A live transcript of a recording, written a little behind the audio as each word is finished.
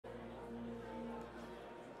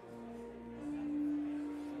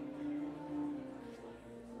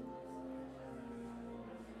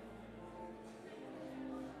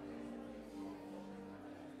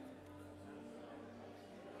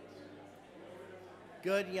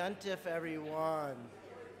Good yuntif, everyone.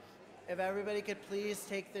 If everybody could please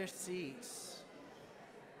take their seats.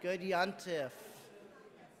 Good yuntif.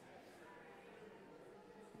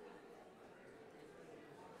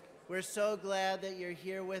 We're so glad that you're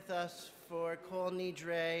here with us for Kol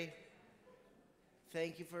Nidre.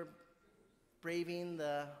 Thank you for braving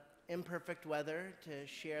the imperfect weather to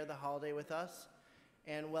share the holiday with us.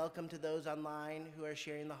 And welcome to those online who are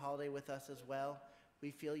sharing the holiday with us as well. We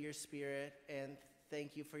feel your spirit and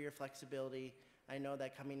thank you for your flexibility. I know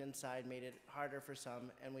that coming inside made it harder for some,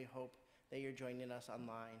 and we hope that you're joining us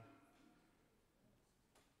online.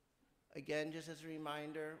 Again, just as a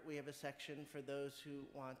reminder, we have a section for those who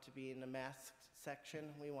want to be in the masked section.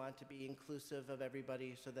 We want to be inclusive of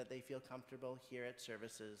everybody so that they feel comfortable here at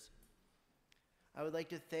services. I would like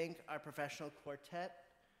to thank our professional quartet,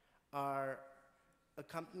 our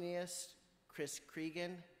accompanist, Chris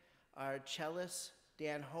Cregan, our cellist,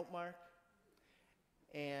 Dan Hopemark,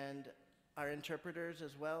 and our interpreters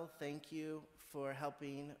as well. Thank you for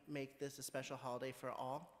helping make this a special holiday for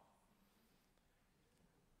all.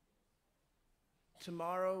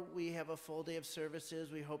 Tomorrow we have a full day of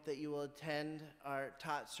services. We hope that you will attend our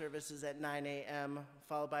tot services at 9 a.m.,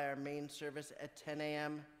 followed by our main service at 10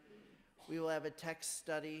 a.m. We will have a text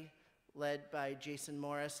study led by Jason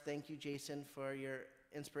Morris. Thank you, Jason, for your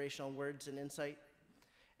inspirational words and insight.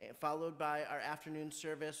 And followed by our afternoon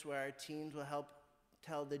service where our teens will help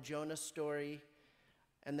tell the Jonah story.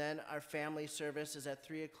 And then our family service is at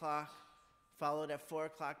 3 o'clock, followed at 4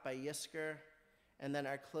 o'clock by Yisker. And then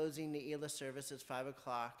our closing Ne'ilah service is 5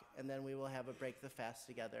 o'clock, and then we will have a break the fast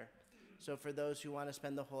together. So for those who want to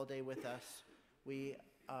spend the whole day with us, we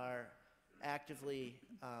are actively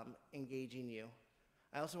engaging you.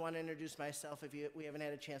 I also want to introduce myself. If we haven't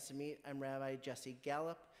had a chance to meet, I'm Rabbi Jesse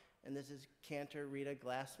Gallup, and this is Cantor Rita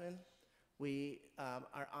Glassman. We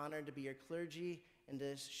are honored to be your clergy and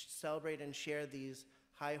to celebrate and share these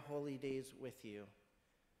high holy days with you.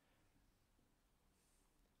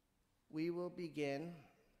 We will begin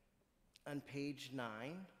on page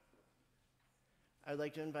 9. I'd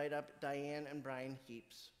like to invite up Diane and Brian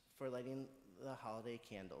Heaps for lighting the holiday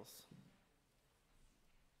candles.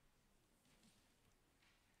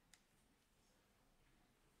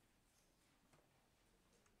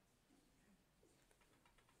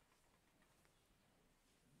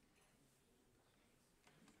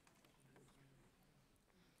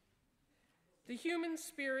 The human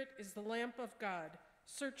spirit is the lamp of God,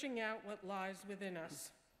 searching out what lies within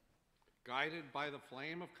us. Guided by the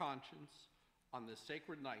flame of conscience, on this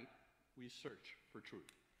sacred night, we search for truth.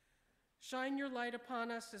 Shine your light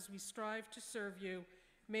upon us as we strive to serve you.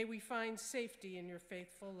 May we find safety in your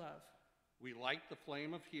faithful love. We light the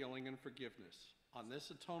flame of healing and forgiveness. On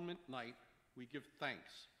this atonement night, we give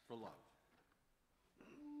thanks for love.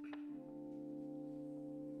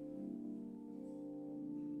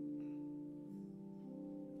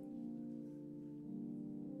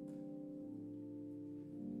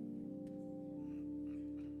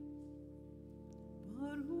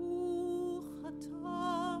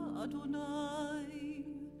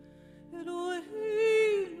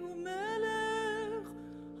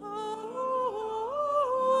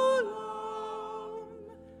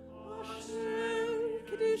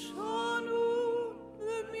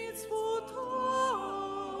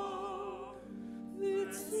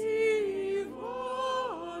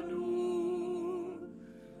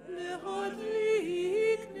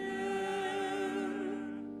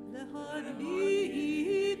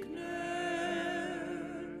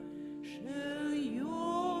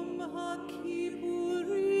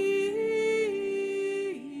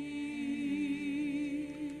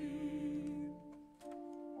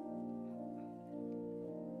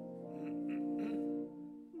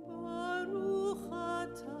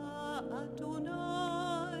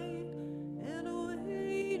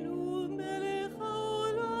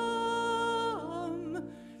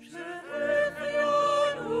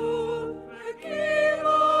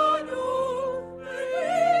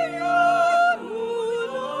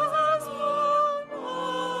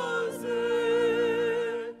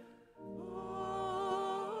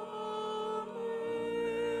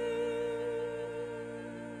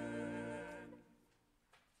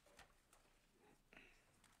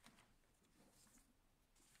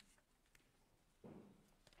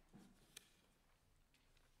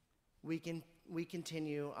 We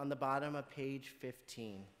continue on the bottom of page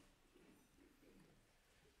 15.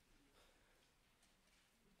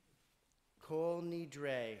 Kol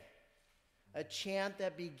Nidre, a chant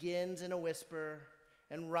that begins in a whisper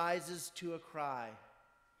and rises to a cry.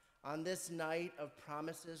 On this night of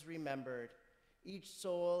promises remembered, Each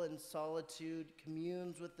soul in solitude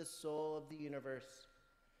communes with the soul of the universe.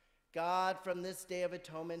 God, from this day of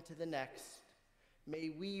atonement to the next, may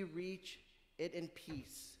we reach it in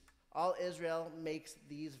peace. All Israel makes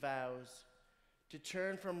these vows: to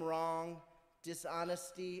turn from wrong,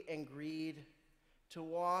 dishonesty, and greed, to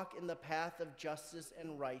walk in the path of justice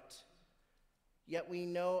and right. Yet we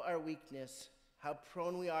know our weakness, how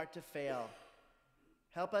prone we are to fail.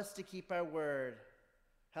 Help us to keep our word.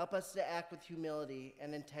 Help us to act with humility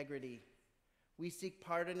and integrity. We seek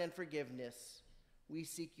pardon and forgiveness. We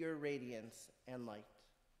seek your radiance and light.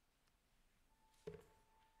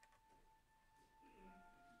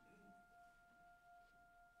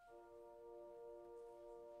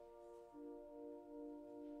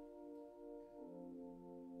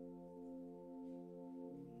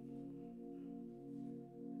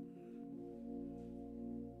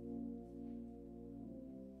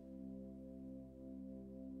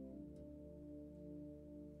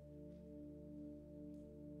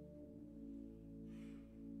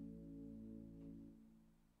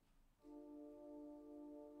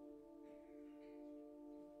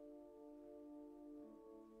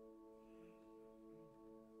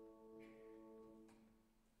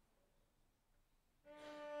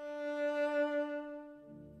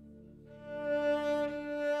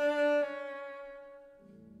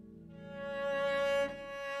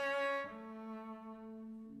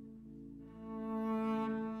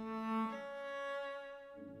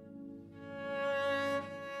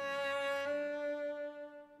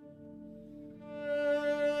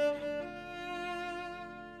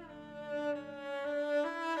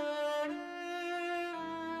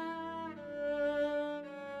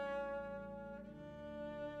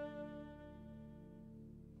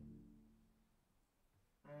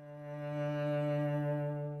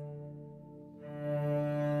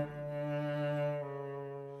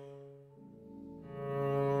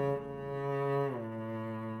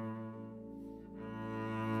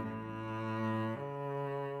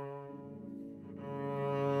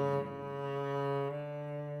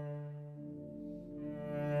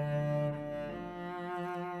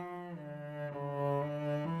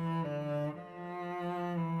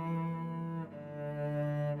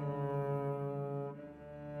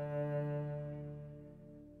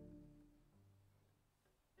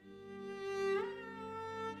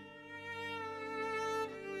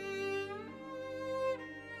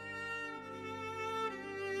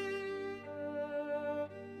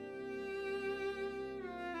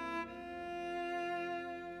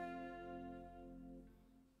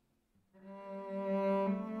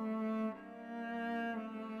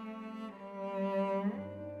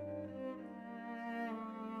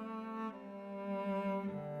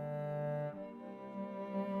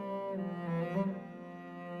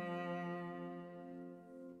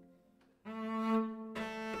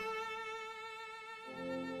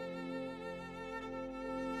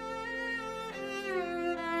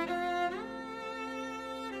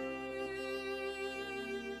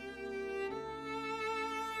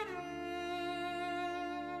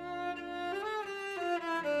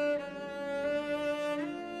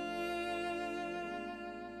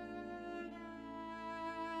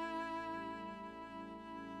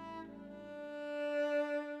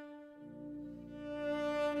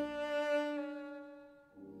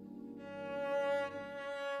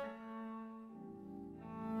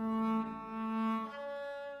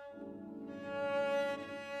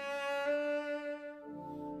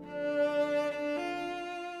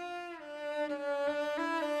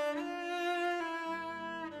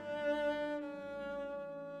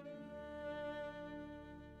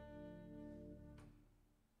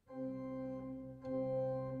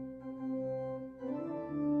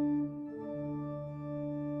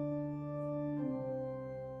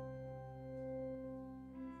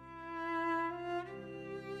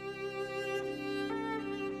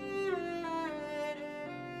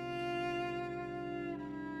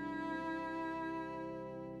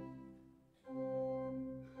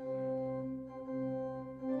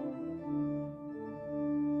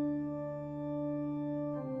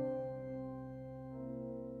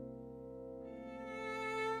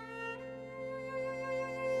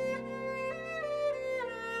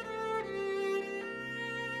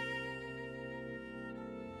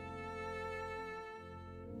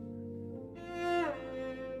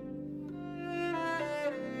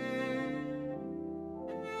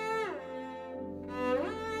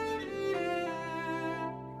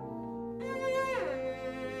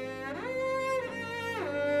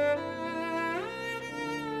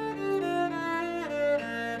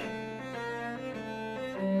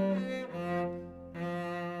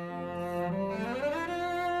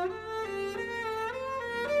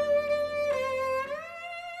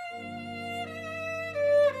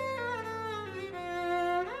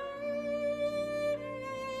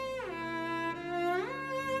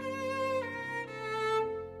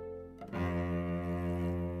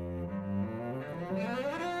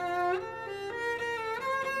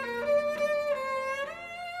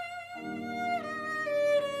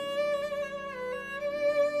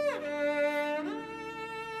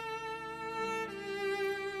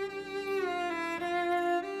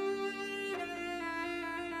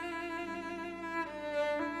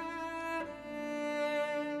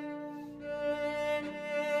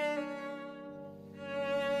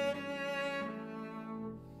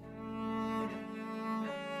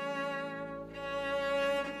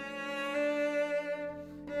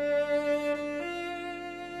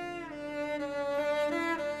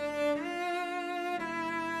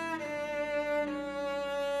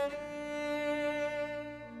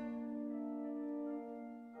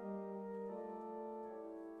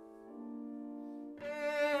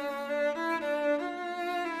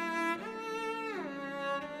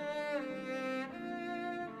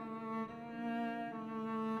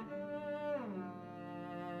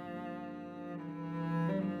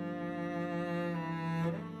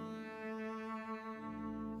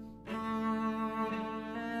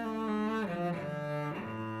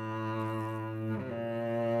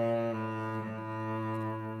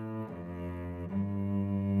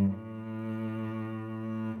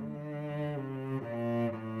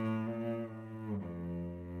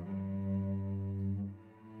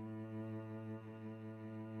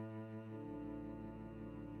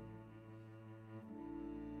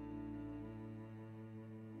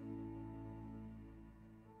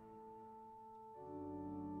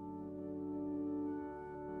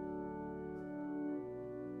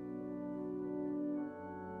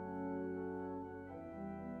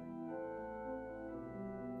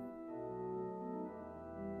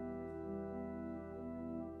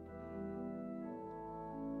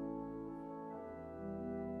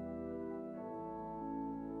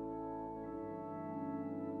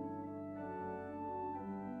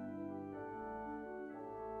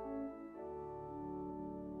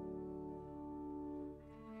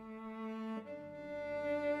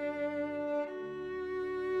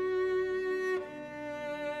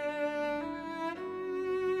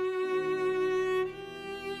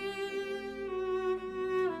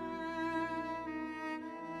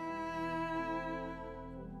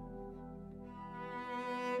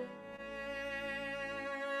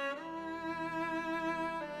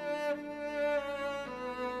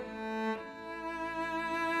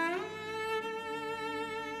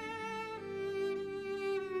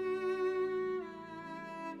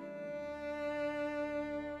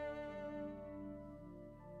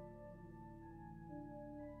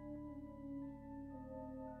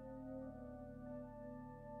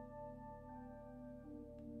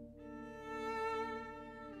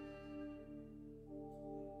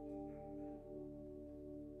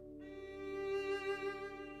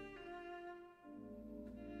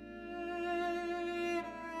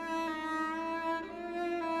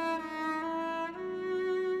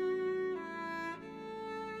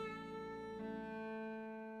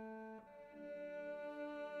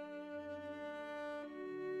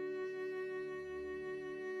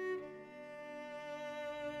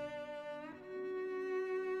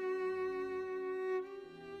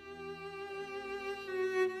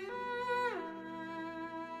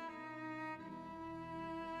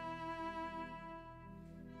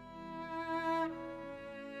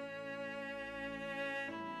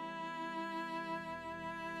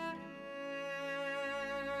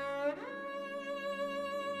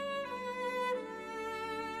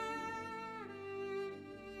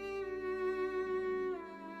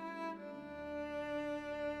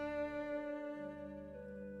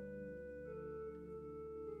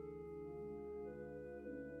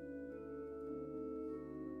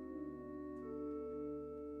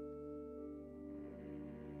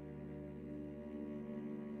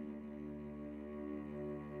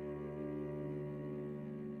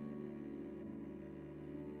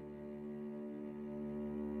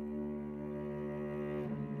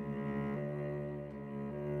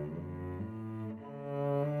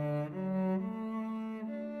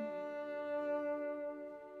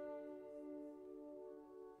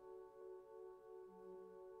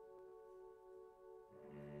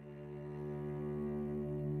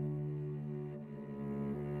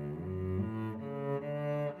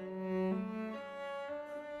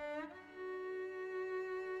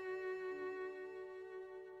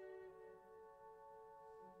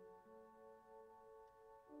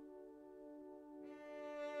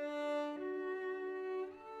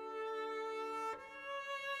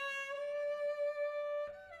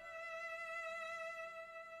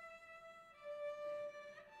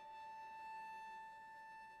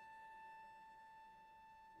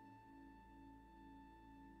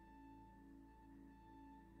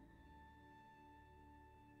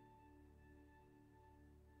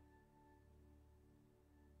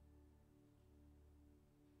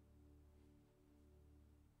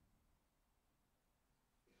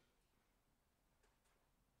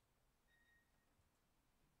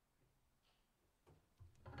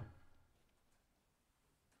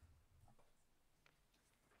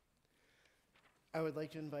 I would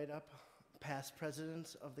like to invite up past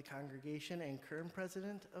presidents of the congregation and current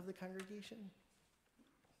president of the congregation.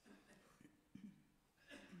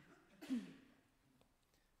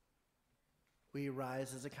 We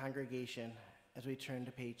rise as a congregation as we turn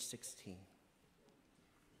to page 16.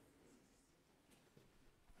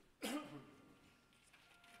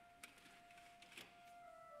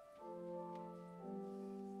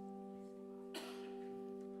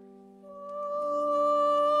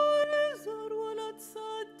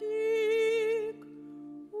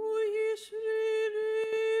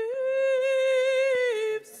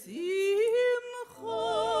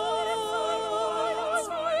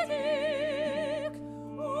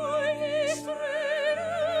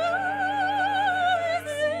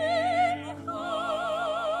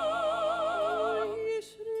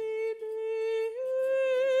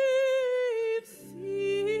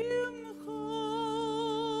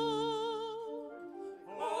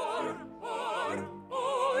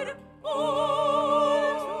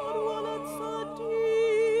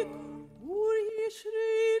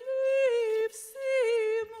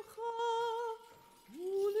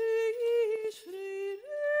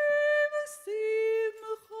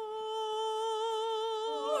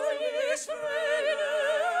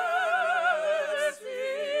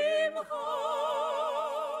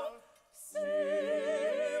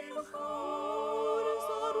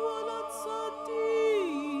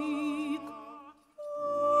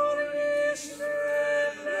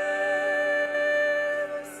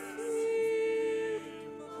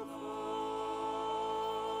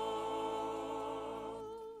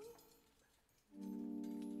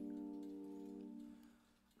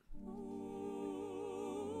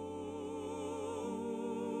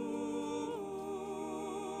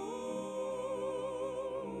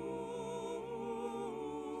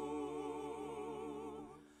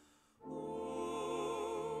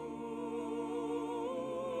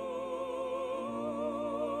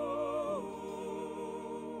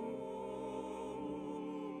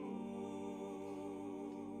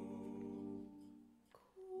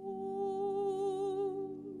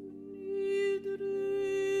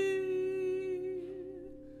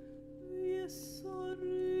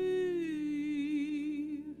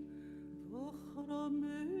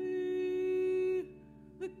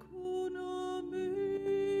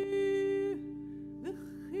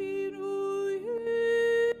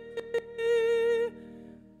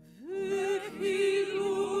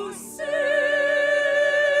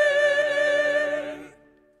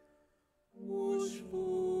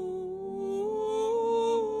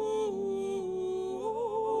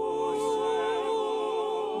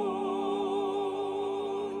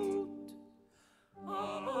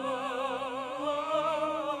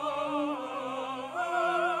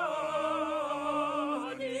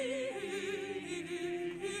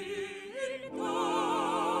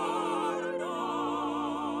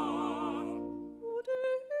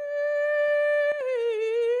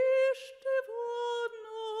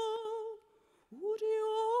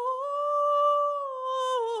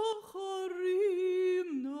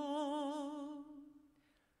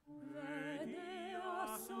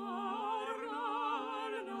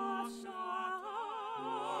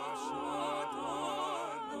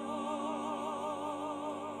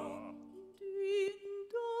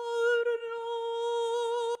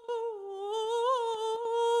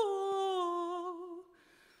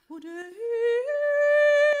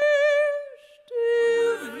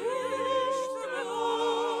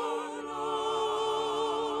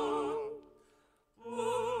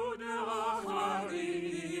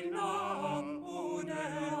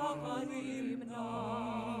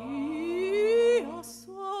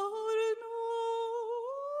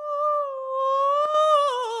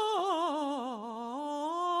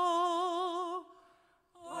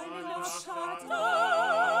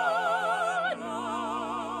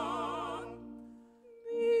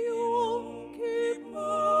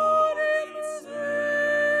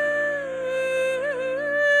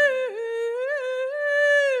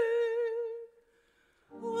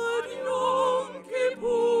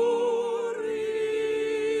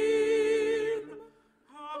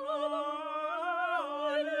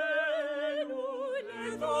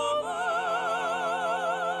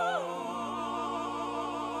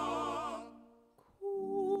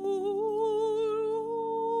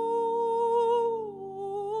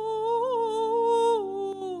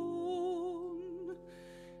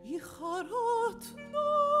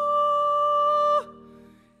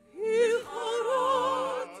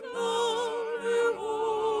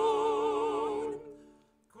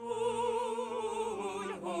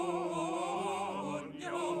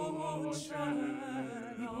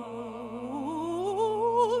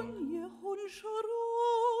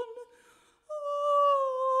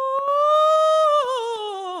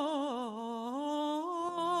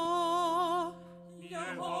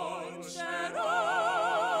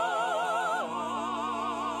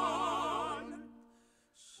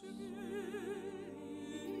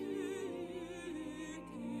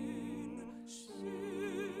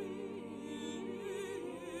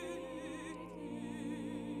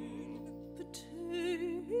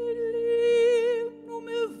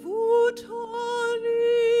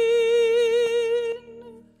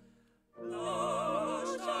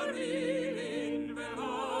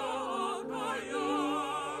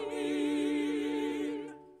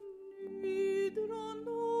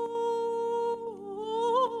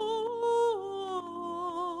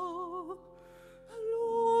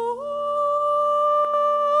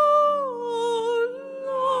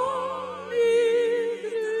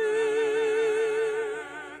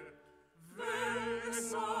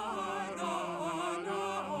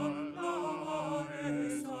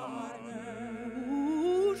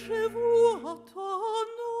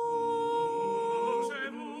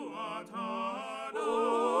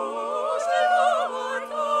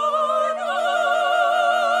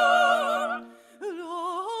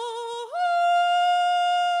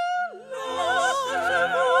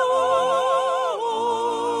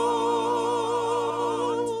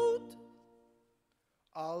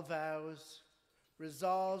 All vows,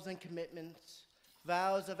 resolves, and commitments,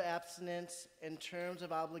 vows of abstinence and terms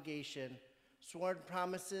of obligation, sworn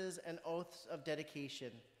promises and oaths of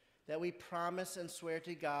dedication, that we promise and swear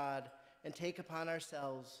to God and take upon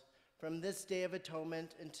ourselves from this day of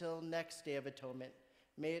atonement until next day of atonement.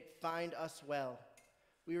 May it find us well.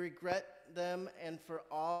 We regret them, and for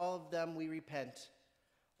all of them we repent.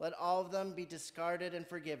 Let all of them be discarded and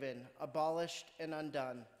forgiven, abolished and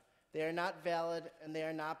undone. They are not valid and they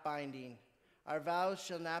are not binding. Our vows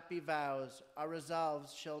shall not be vows, our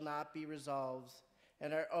resolves shall not be resolves,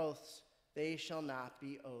 and our oaths, they shall not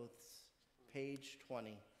be oaths. Page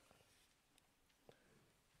 20.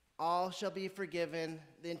 All shall be forgiven,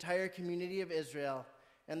 the entire community of Israel,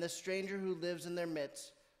 and the stranger who lives in their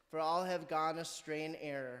midst, for all have gone astray in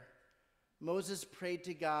error. Moses prayed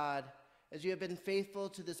to God, as you have been faithful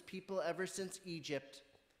to this people ever since Egypt,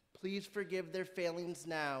 please forgive their failings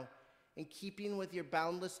now, in keeping with your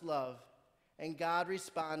boundless love. And God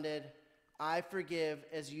responded, I forgive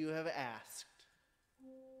as you have asked.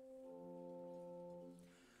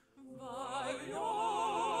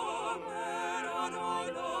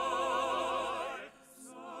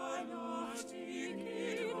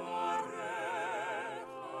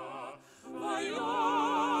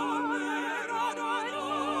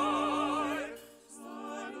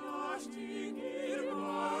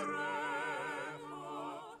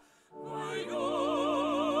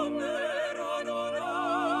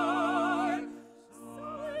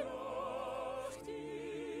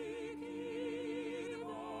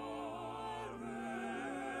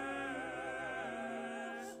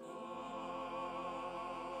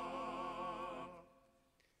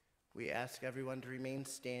 We ask everyone to remain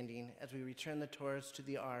standing as we return the Torahs to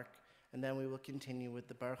the Ark, and then we will continue with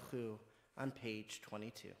the Baruch Hu on page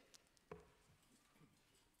 22.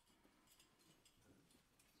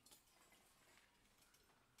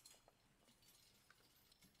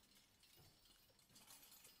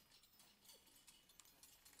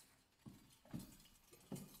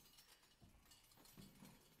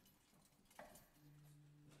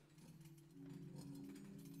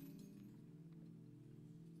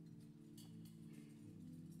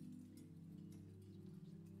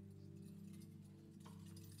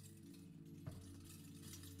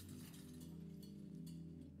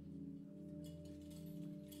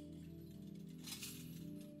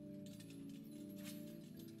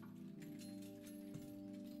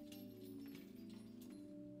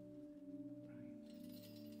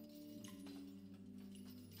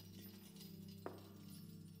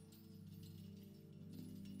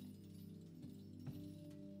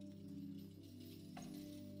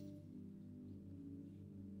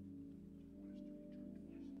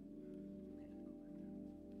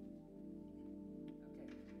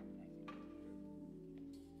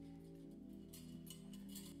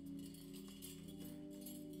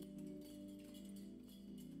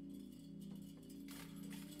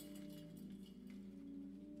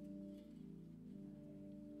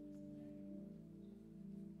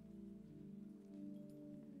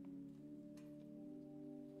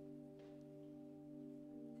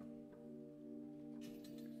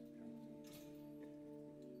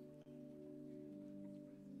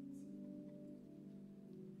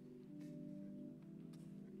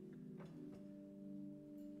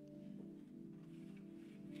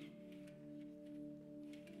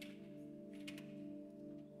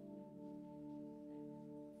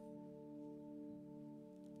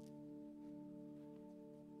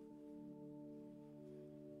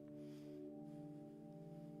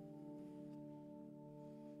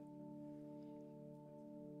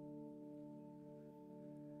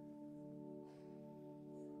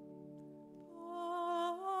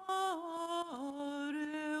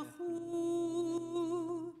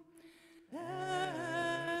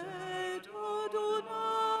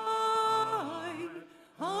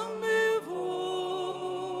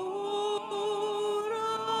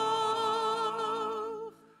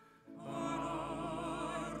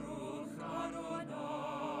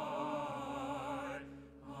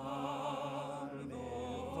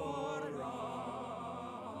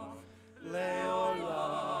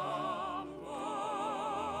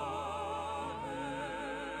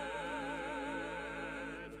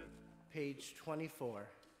 page 24.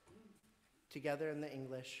 Together in the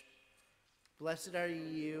English. Blessed are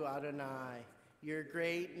you, Adonai. Your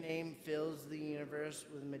great name fills the universe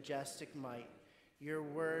with majestic might. Your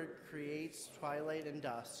word creates twilight and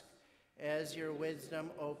dusk. As your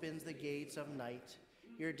wisdom opens the gates of night,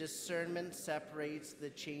 your discernment separates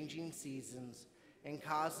the changing seasons and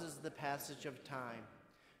causes the passage of time.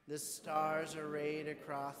 The stars arrayed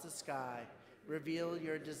across the sky reveal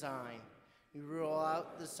your design. You rule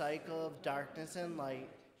out the cycle of darkness and light,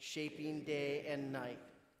 shaping day and night.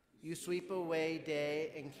 You sweep away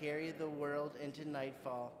day and carry the world into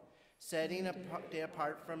nightfall, setting day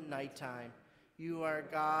apart from nighttime. You are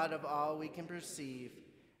God of all we can perceive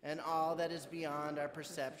and all that is beyond our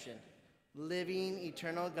perception. Living,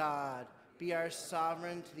 eternal God, be our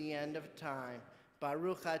sovereign to the end of time.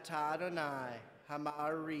 Baruch atah Adonai,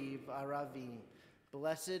 Hama'ariv Aravim.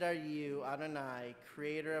 Blessed are you, Adonai,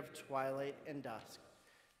 creator of twilight and dusk.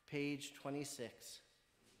 Page 26.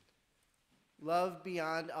 Love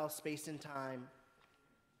beyond all space and time.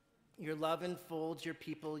 Your love enfolds your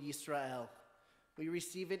people, Yisrael. We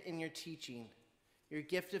receive it in your teaching, your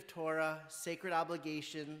gift of Torah, sacred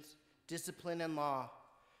obligations, discipline, and law.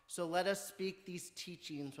 So let us speak these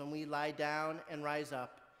teachings when we lie down and rise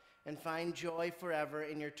up, and find joy forever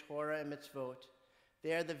in your Torah and mitzvot.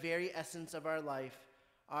 They are the very essence of our life,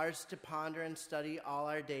 ours to ponder and study all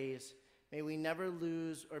our days. May we never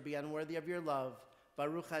lose or be unworthy of your love.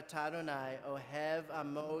 Baruch atah Adonai, Ohev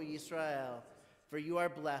Amo Yisrael, for you are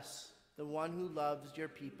blessed, the one who loves your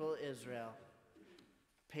people Israel.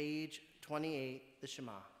 Page 28, the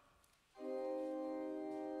Shema.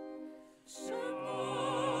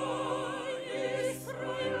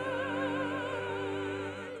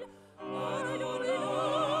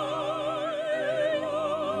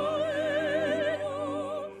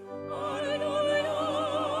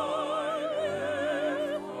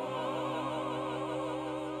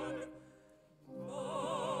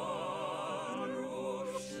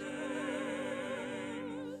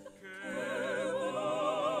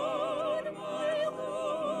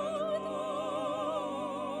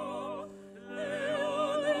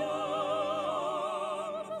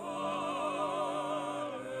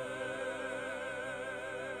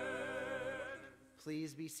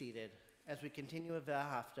 Please be seated as we continue with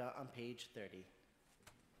V'ahavta on page 30.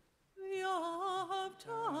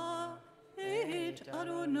 V'ahavta et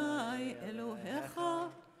Adonai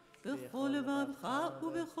Elohecha b'chol levavcha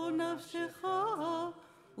u'b'chol nafshecha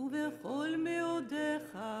u'b'chol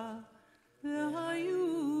meodecha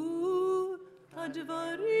v'hayu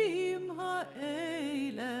hadvarim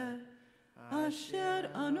ha'ele asher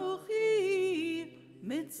anochi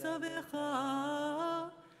mitzavecha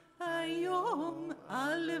היום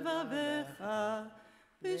על לבביך,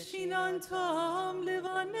 ושיננתם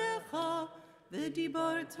לבניך,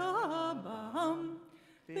 ודיברת בם,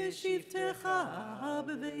 בשבתך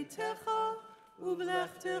בביתך,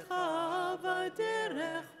 ובלכתך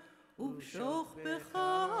בדרך, ובשוכבך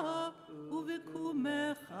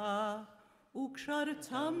ובקומך,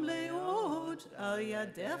 וקשרתם לאות על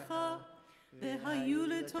ידיך, והיו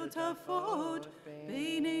לטוטפות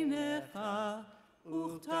בין עיניך,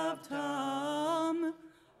 וכתבתם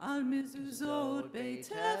על מזוזות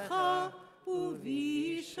ביתך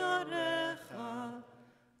ובישעריך,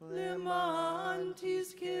 למען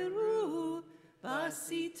תזכרו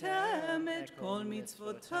ועשיתם את כל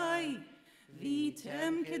מצוותי,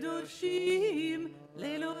 והייתם קדושים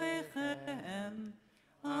לאלוהיכם.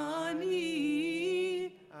 אני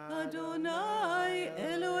אדוני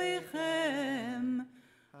אלוהיכם,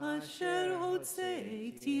 אשר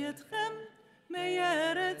הוצאתי אתכם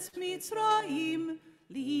מארץ מצרים,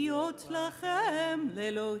 להיות לכם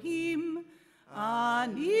לאלוהים.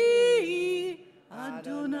 אני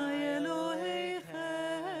אדוני אלוהיכם.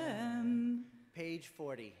 Page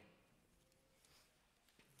 40.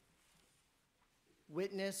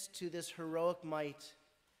 Witness to this heroic might,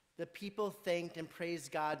 the people thanked and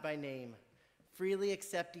praised God by name, freely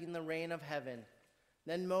accepting the rain of heaven.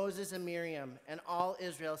 Then Moses and Miriam and all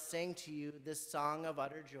Israel sang to you this song of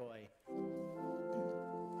utter joy.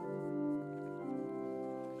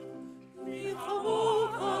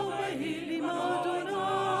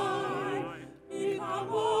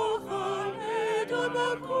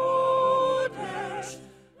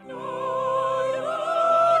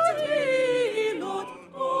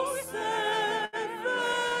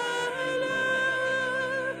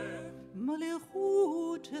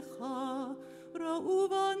 ראו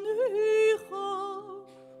בניך,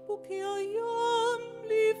 וכי הים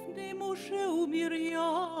לפני משה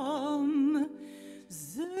ומרים.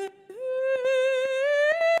 זה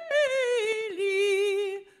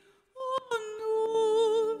לי, אנו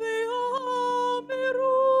ועם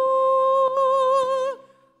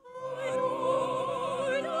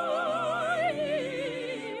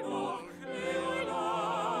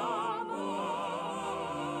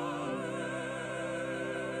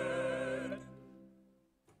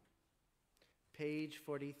page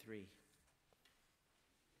 43.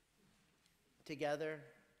 Together,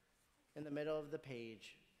 in the middle of the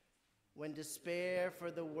page, when despair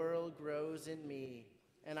for the world grows in me,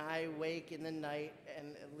 and I wake in the night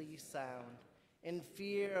and at least sound, in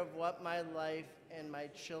fear of what my life and my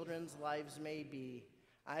children's lives may be,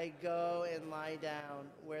 I go and lie down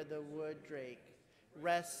where the wood drake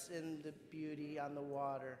rests in the beauty on the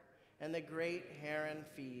water, and the great heron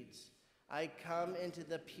feeds. I come into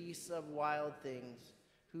the peace of wild things,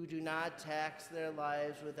 who do not tax their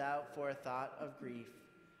lives without forethought of grief.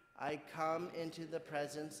 I come into the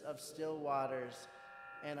presence of still waters,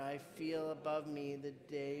 and I feel above me the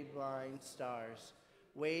day-blind stars,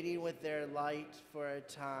 waiting with their light for a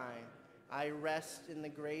time. I rest in the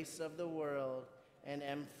grace of the world and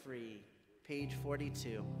am free. Page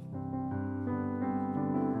 42.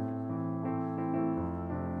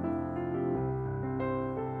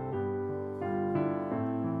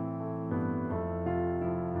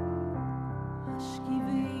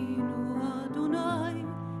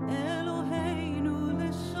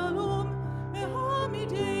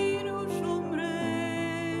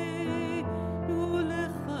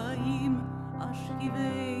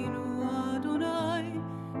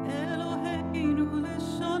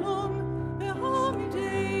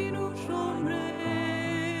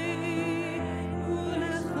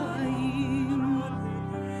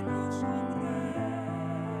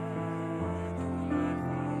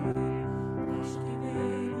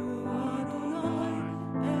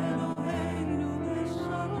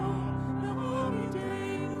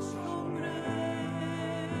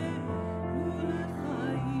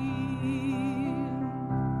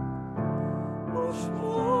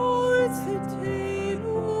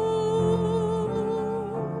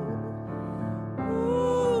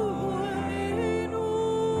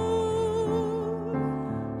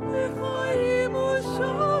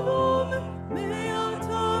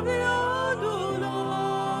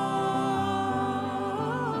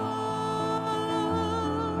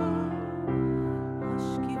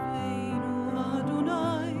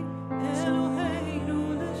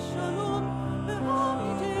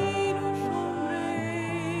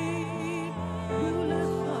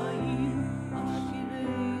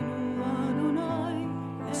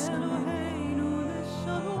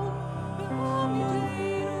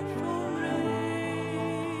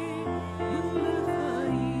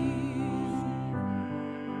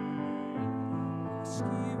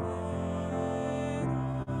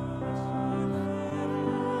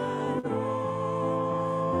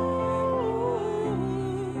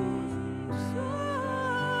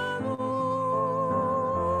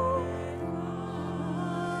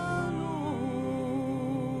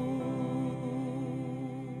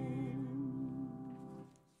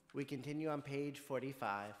 We continue on page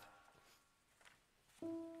 45.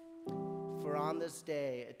 For on this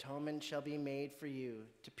day atonement shall be made for you,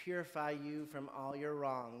 to purify you from all your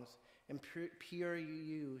wrongs, and pure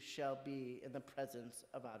you shall be in the presence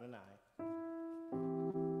of Adonai.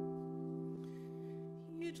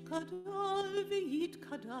 יתקדל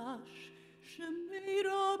ויתקדש שמי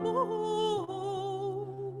רבו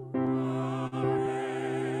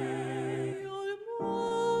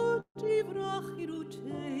יעמוד יברח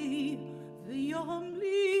חירותי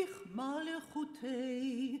וימליך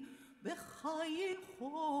מלכותי בחיי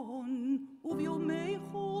חון וביומי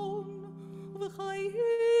חון ובחיי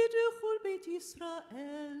כל בית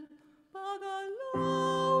ישראל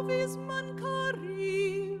בגלו בזמן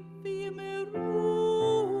קריב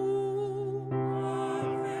וימרו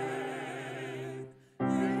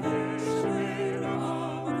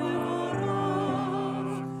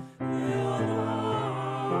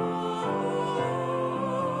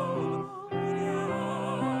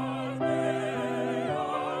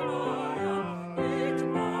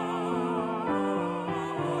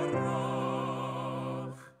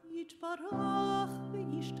יתברך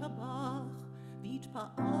וישתבח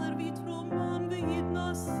ויתפאר ויתרומם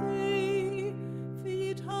ויתנשא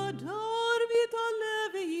ויתהדר ויתעלה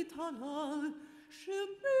ויתהלל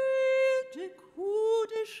שמי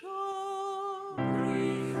דקודשה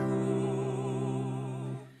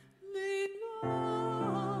לעילא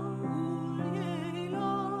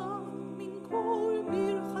ולעילא מן כל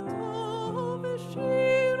ברכתה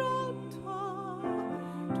ושירתה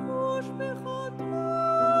תושבחתה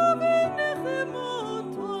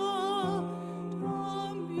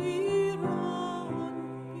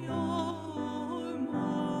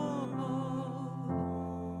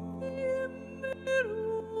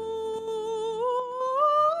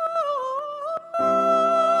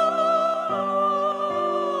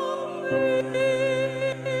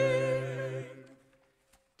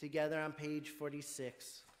Together on page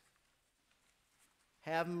 46.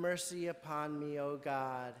 Have mercy upon me, O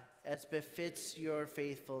God, as befits your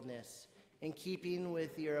faithfulness. In keeping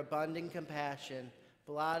with your abundant compassion,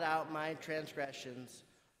 blot out my transgressions.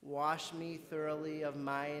 Wash me thoroughly of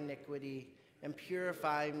my iniquity, and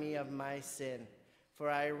purify me of my sin. For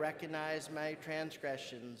I recognize my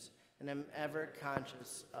transgressions, and am ever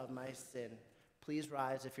conscious of my sin. Please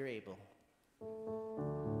rise if you're able.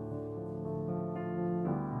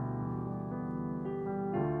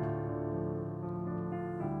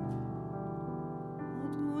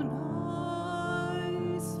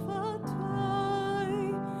 Adonai sfatai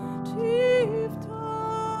tiftach.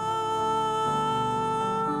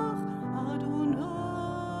 Adonai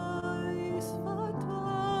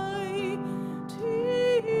sfatai tiftach.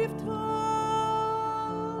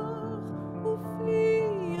 Ufi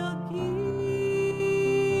yagid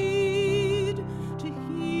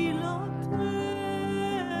tehilatecha.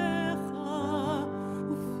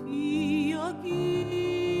 Ufi yagid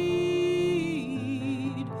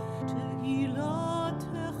tehilatecha.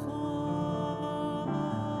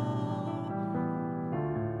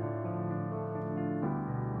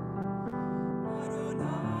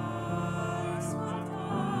 Adonai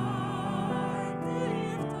sfatai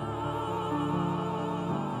tiftach.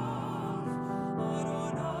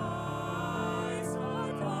 Adonai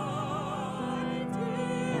sfatai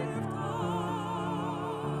tiftach.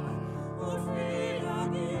 Ufi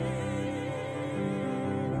yagid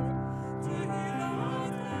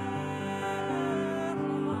tehilatecha.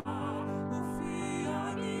 Ufi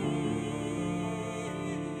yagid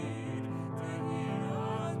tehilatecha.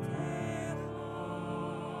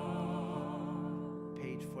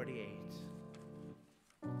 Page 48.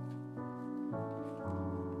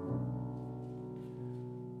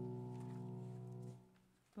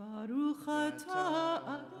 Baruch atah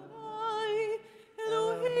Adonai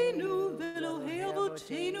Eloheinu ve'Elohei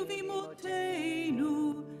avoteinu v'imotenu,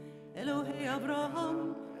 Elohei Avraham,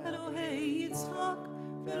 Elohei Yitzchak,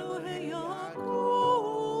 ve'Elohei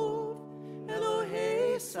Yaakov,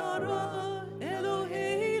 Elohei Sarah,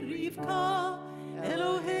 Elohei Rivka,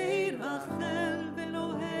 Elohei Rachel,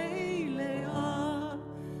 ve'Elohei Leah,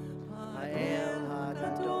 Ha'el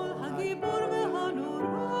Ha'gadol Ha'gibor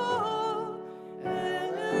ve'Hanora,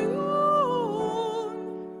 Elyon,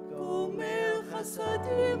 Gomel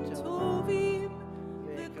Chasadim Tovim,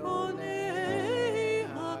 Ve'konei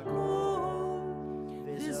Hakol,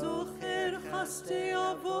 Ve'zocher Chasdei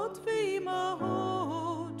Avot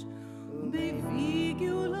ve'imahot, U'mevii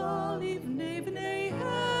geula livnei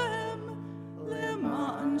bneihem,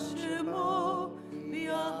 Le'ma'an shemo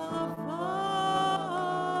v'yahava.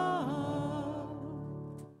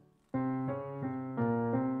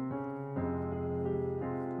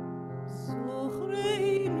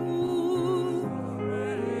 Zochreinu,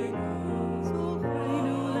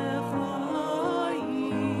 Zochreinu lechayim,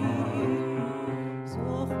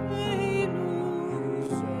 Zochreinu,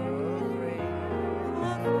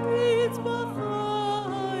 Chafetz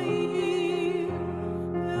b'chayim,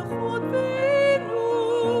 v'chodvenu,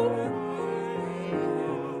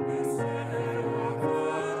 b'sefer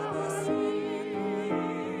ha'chasim,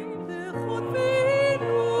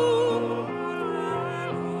 v'chodvenu,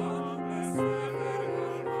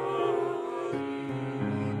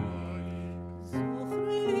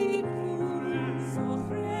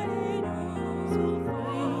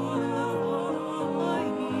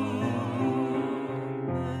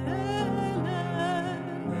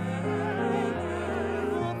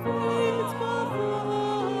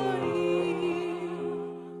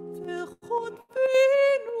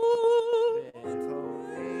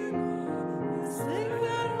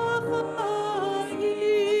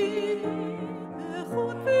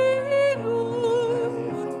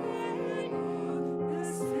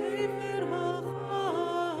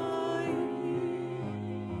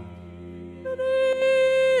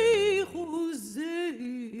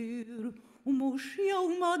 ומושיע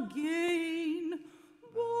ומגן,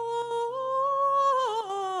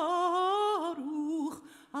 ברוך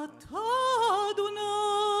אתה אדוני,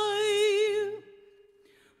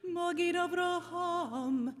 מגיד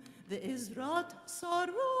אברהם ועזרת שרה.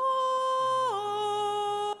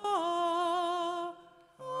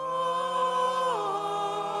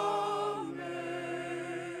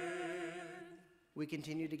 We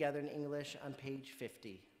continue together in English on page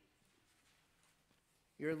 50.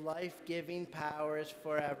 Your life-giving power is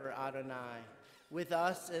forever, Adonai. With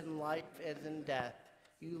us in life and in death,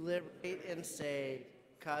 you liberate and save,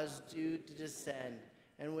 cause dew to descend,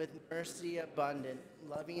 and with mercy abundant,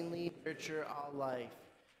 lovingly nurture all life.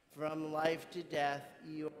 From life to death,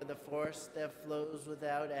 you are the force that flows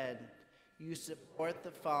without end. You support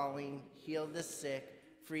the falling, heal the sick,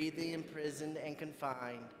 freed the imprisoned and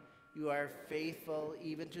confined. You are faithful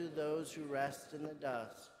even to those who rest in the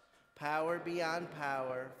dust. Power beyond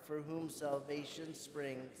power, for whom salvation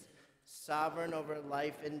springs, sovereign over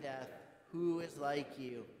life and death, who is like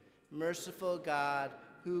you? Merciful God,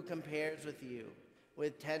 who compares with you?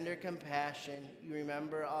 With tender compassion, you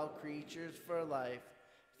remember all creatures for life.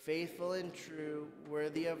 Faithful and true,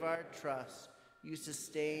 worthy of our trust, you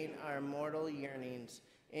sustain our mortal yearnings.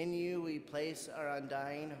 In you we place our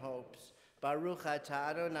undying hopes. Baruch atah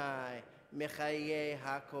Adonai, Mechaye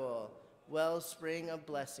Hakol, wellspring of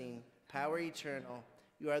blessing, power eternal.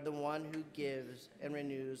 You are the one who gives and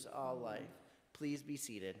renews all life. Please be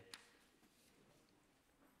seated.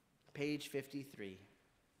 Page 53.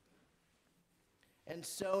 And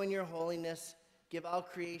so in your holiness, give all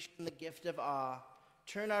creation the gift of awe.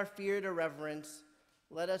 Turn our fear to reverence.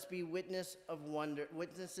 Let us be witnesses of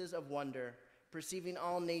wonder, perceiving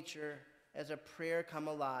all nature as a prayer come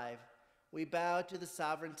alive. We bow to the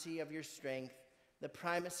sovereignty of your strength, the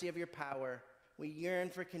primacy of your power. We yearn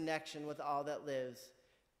for connection with all that lives,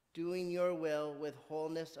 doing your will with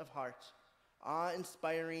wholeness of heart.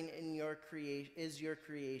 Awe-inspiring is your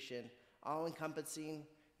creation, all-encompassing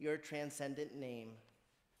your transcendent name.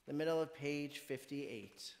 The middle of page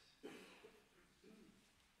 58.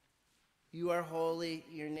 You are holy,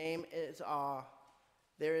 your name is awe.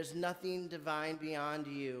 There is nothing divine beyond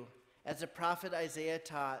you. As the prophet Isaiah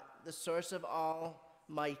taught, the source of all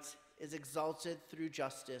might is exalted through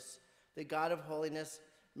justice, the God of holiness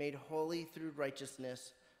made holy through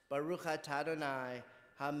righteousness. Baruch atah Adonai,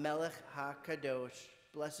 HaMelech HaKadosh.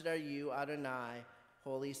 Blessed are you, Adonai,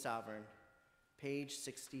 holy sovereign. Page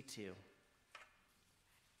 62.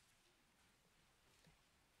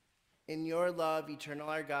 In your love, eternal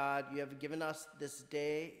our God, you have given us this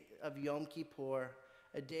day of Yom Kippur,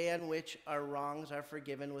 a day on which our wrongs are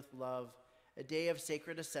forgiven with love, a day of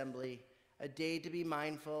sacred assembly, a day to be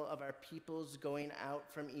mindful of our peoples going out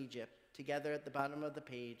from Egypt, together at the bottom of the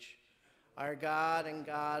page. Our God and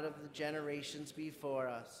God of the generations before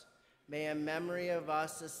us, may a memory of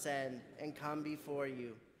us ascend and come before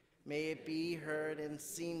you. May it be heard and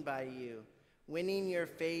seen by you, winning your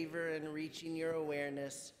favor and reaching your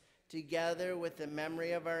awareness, together with the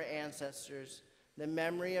memory of our ancestors, the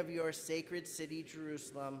memory of your sacred city,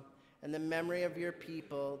 Jerusalem, and the memory of your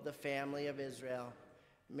people, the family of Israel.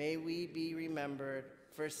 May we be remembered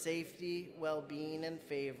for safety, well-being, and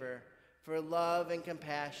favor, for love and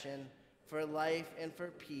compassion, for life and for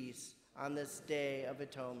peace on this day of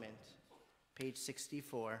atonement. Page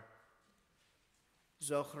 64.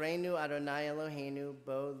 Zochrenu Adonai Eloheinu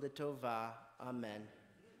bo l'tova. Amen.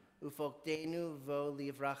 Ufokdenu vo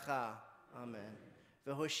livracha. Amen.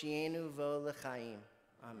 V'hoshienu vo l'chaim.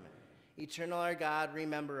 Amen. Eternal our God,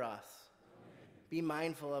 remember us. Amen. Be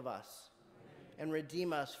mindful of us. Amen. And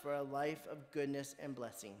redeem us for a life of goodness and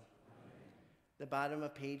blessing. Amen. The bottom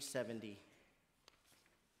of page 70.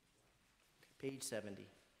 Page 70.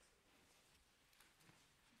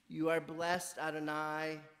 You are blessed,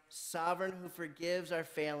 Adonai, sovereign who forgives our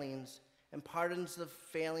failings and pardons the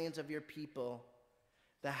failings of your people,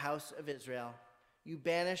 the house of Israel. You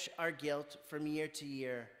banish our guilt from year to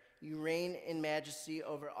year. You reign in majesty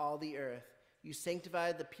over all the earth. You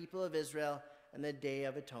sanctify the people of Israel on the day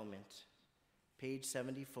of atonement. Page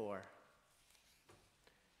 74.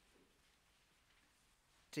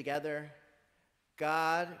 Together,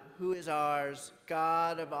 God who is ours,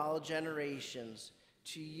 God of all generations,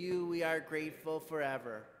 to you we are grateful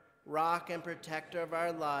forever. Rock and protector of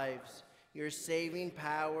our lives, your saving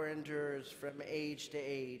power endures from age to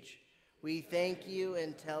age. We thank you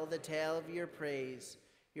and tell the tale of your praise,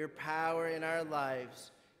 your power in our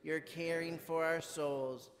lives, your caring for our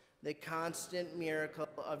souls, the constant miracle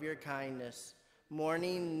of your kindness.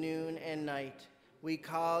 Morning, noon, and night, we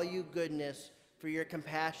call you goodness, for your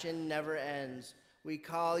compassion never ends. We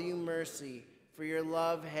call you mercy, for your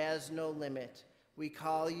love has no limit. We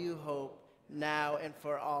call you hope, now and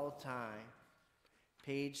for all time.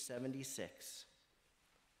 Page 76.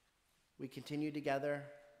 We continue together.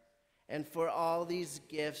 And for all these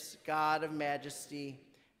gifts, God of majesty,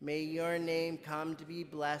 may your name come to be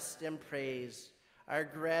blessed and praised. Our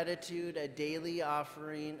gratitude a daily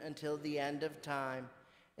offering until the end of time.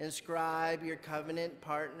 Inscribe your covenant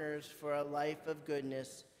partners for a life of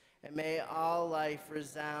goodness, and may all life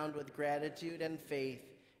resound with gratitude and faith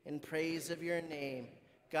in praise of your name.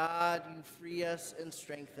 God, you free us and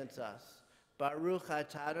strengthen us. Baruch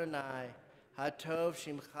atah Adonai, hatov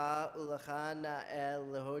shimcha ulecha na'el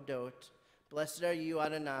lehodot. Blessed are you,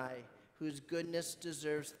 Adonai, whose goodness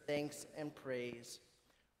deserves thanks and praise.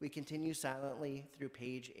 We continue silently through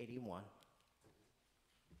page 81.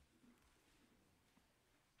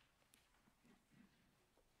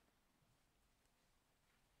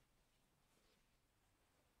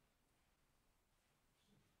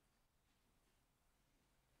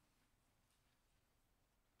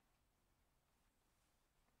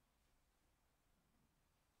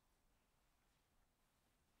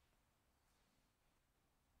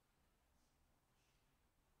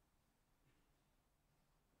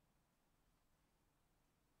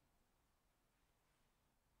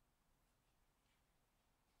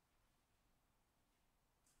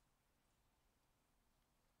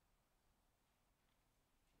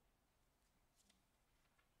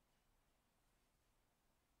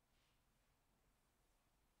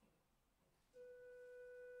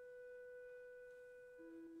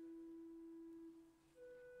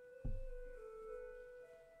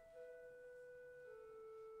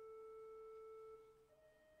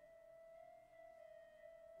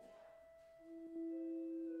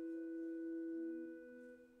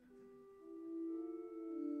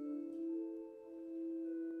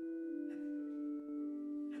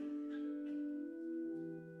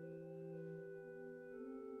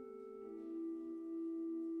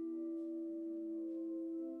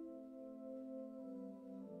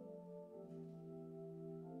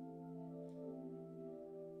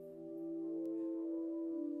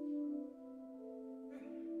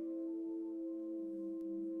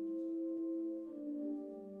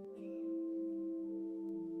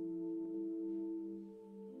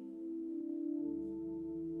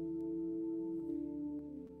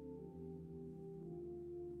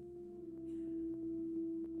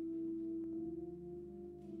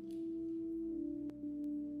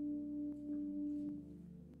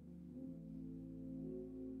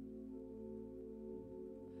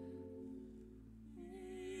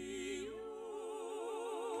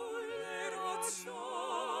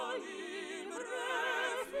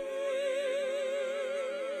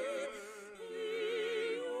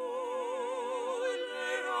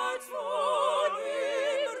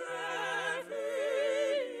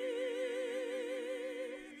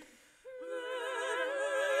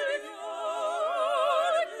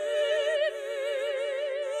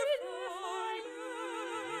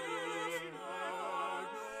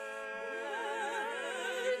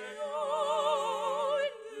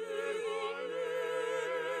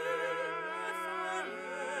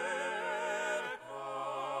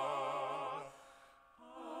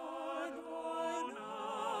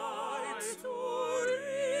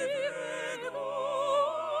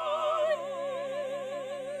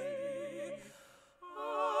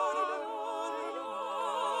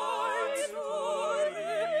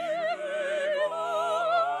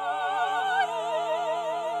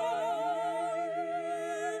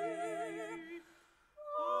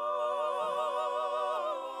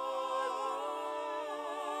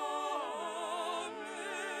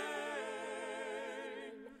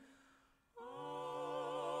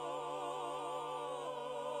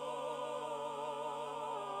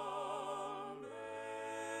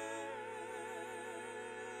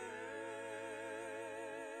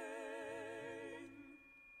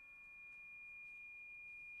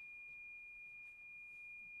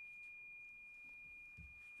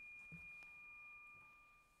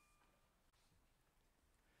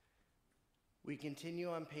 We continue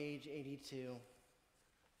on page 82.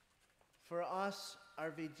 For us,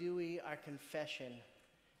 our vidui, our confession,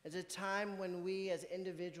 is a time when we as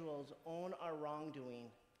individuals own our wrongdoing,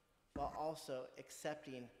 while also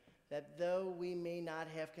accepting that though we may not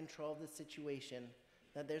have control of the situation,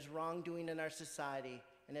 that there's wrongdoing in our society,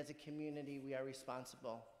 and as a community, we are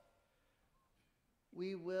responsible.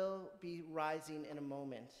 We will be rising in a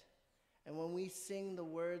moment, and when we sing the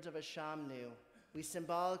words of a shamnu, we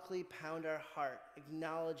symbolically pound our heart,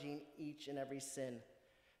 acknowledging each and every sin.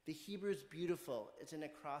 The Hebrew is beautiful. It's an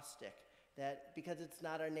acrostic that, because it's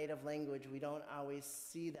not our native language, we don't always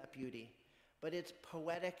see that beauty, but it's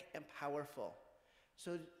poetic and powerful.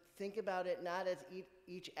 So think about it not as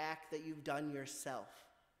each act that you've done yourself,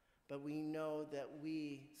 but we know that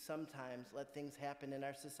we sometimes let things happen in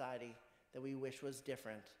our society that we wish was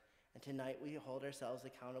different. And tonight we hold ourselves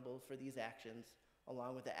accountable for these actions,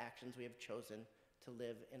 along with the actions we have chosen to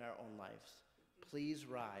live in our own lives. Please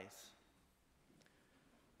rise.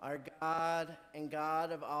 Our God and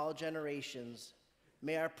God of all generations,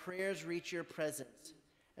 may our prayers reach your presence.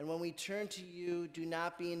 And when we turn to you, do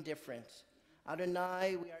not be indifferent.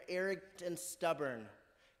 Adonai, we are arrogant and stubborn,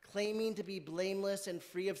 claiming to be blameless and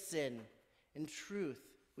free of sin. In truth,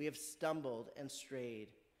 we have stumbled and strayed.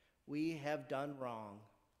 We have done wrong.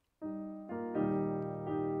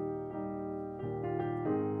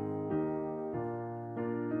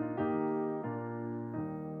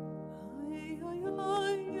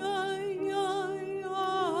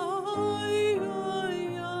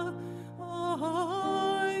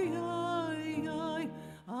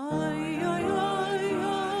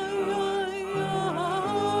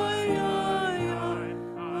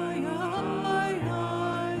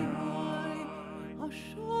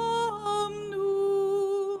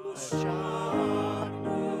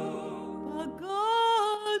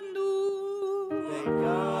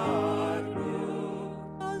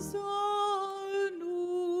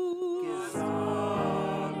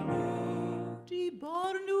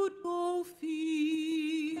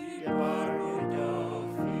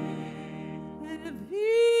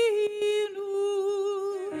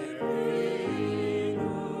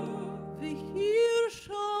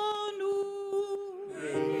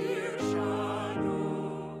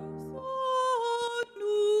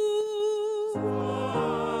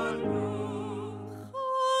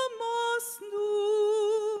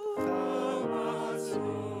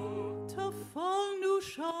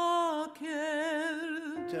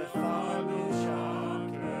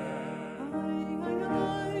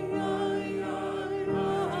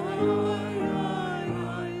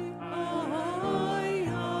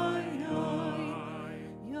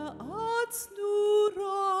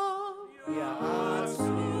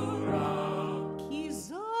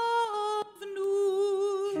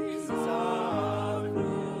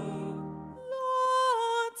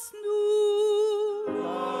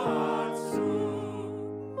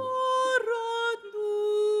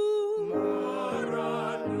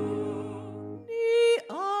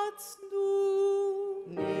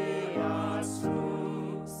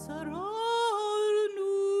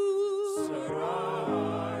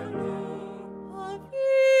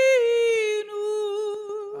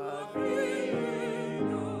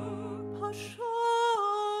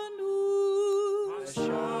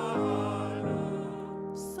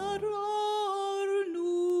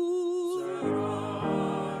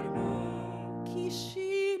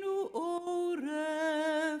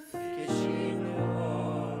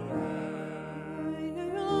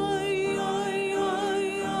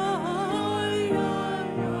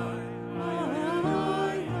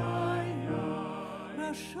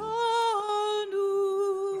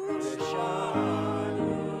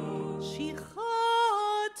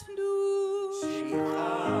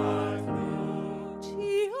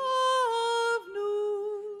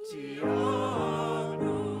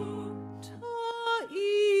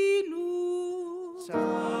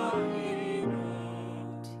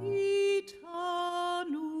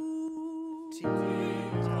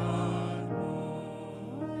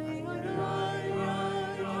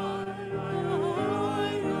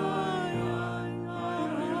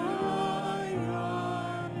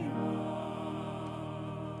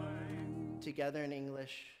 Together in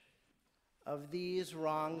English. Of these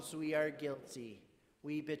wrongs we are guilty.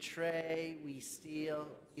 We betray, we steal,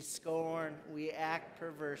 we scorn, we act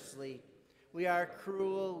perversely. We are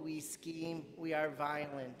cruel, we scheme, we are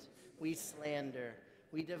violent, we slander,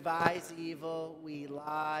 we devise evil, we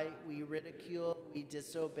lie, we ridicule, we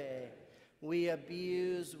disobey. We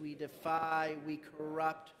abuse, we defy, we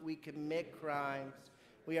corrupt, we commit crimes.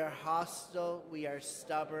 We are hostile, we are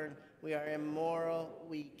stubborn, we are immoral,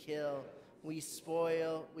 we kill. We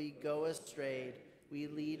spoil, we go astray, we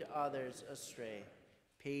lead others astray.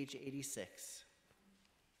 Page 86.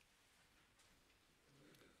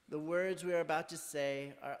 The words we are about to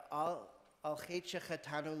say are al chet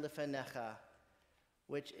shechatanu lefanecha,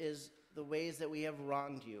 which is the ways that we have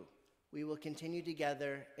wronged you. We will continue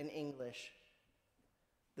together in English.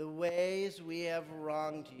 The ways we have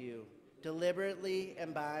wronged you, deliberately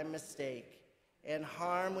and by mistake, and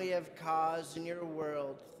harm we have caused in your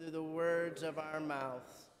world through the words of our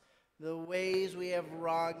mouths. The ways we have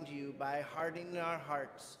wronged you by hardening our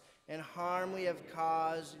hearts, and harm we have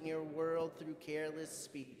caused in your world through careless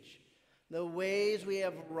speech. The ways we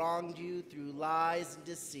have wronged you through lies and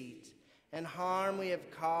deceit, and harm we have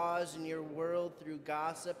caused in your world through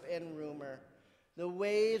gossip and rumor. The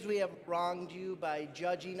ways we have wronged you by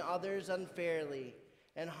judging others unfairly,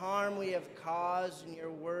 and harm we have caused in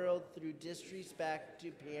your world through disrespect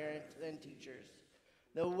to parents and teachers.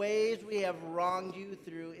 The ways we have wronged you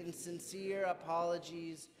through insincere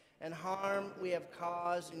apologies, and harm we have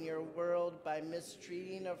caused in your world by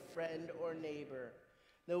mistreating a friend or neighbor.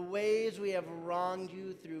 The ways we have wronged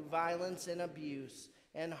you through violence and abuse,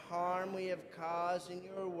 and harm we have caused in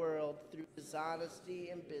your world through dishonesty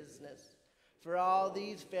in business. For all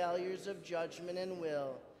these failures of judgment and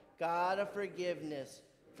will, God of forgiveness,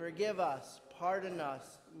 forgive us, pardon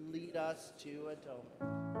us, lead us to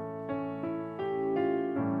atonement.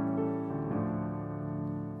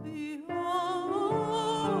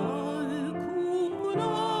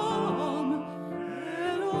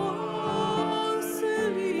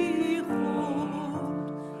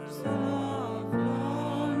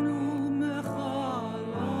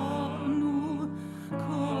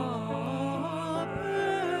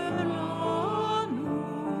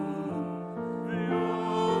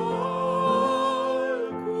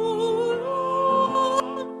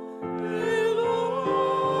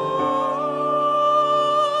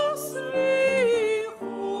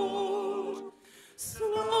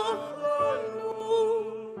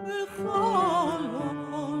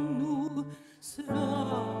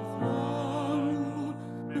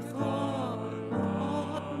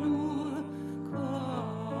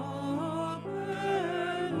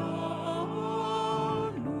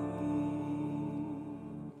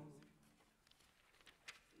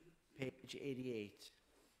 Page 88.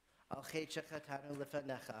 Al chet shechatanu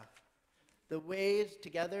lefanecha. The ways,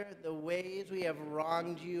 together, the ways we have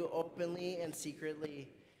wronged you openly and secretly,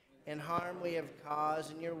 and harm we have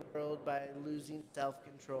caused in your world by losing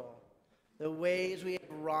self-control. The ways we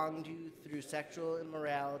have wronged you through sexual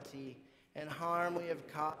immorality, and harm we have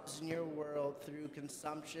caused in your world through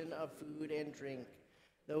consumption of food and drink.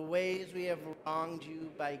 The ways we have wronged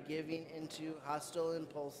you by giving into hostile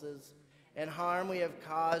impulses, and harm we have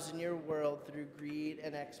caused in your world through greed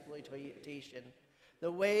and exploitation. The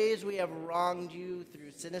ways we have wronged you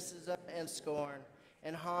through cynicism and scorn,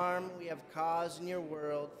 and harm we have caused in your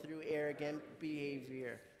world through arrogant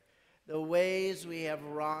behavior. The ways we have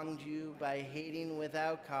wronged you by hating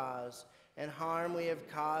without cause, and harm we have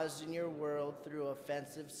caused in your world through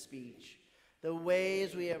offensive speech. The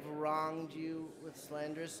ways we have wronged you with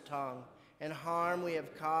slanderous tongue, and harm we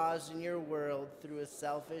have caused in your world through a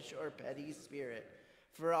selfish or petty spirit.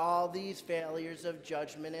 For all these failures of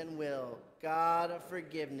judgment and will, God of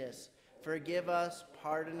forgiveness, forgive us,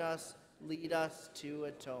 pardon us, lead us to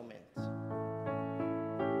atonement.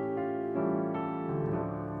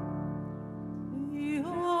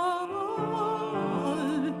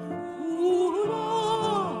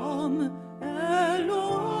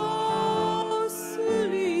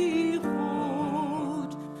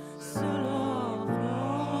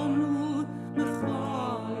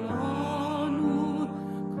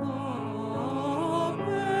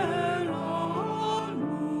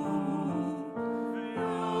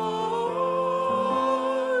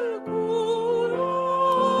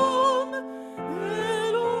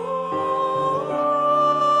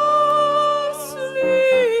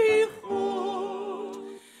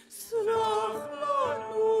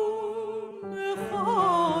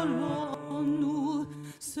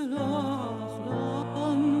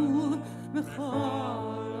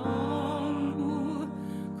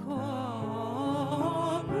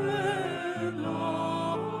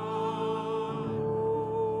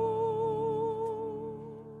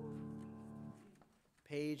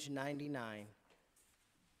 Page 99.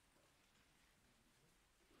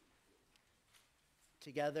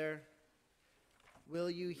 Together, will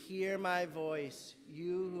you hear my voice,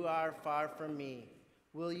 you who are far from me?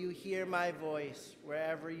 Will you hear my voice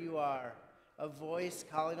wherever you are? A voice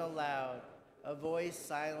calling aloud, a voice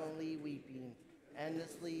silently weeping,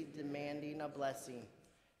 endlessly demanding a blessing.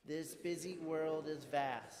 This busy world is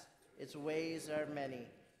vast. Its ways are many.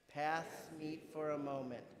 Paths meet for a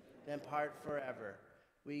moment, then part forever.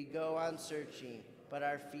 We go on searching, but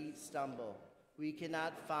our feet stumble. We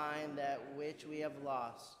cannot find that which we have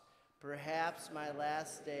lost. Perhaps my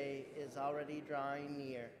last day is already drawing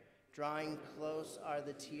near. Drawing close are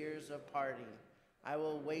the tears of parting. I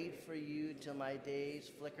will wait for you till my days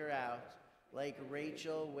flicker out, like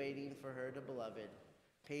Rachel waiting for her beloved.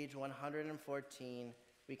 Page 114,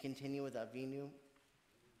 we continue with Avinu.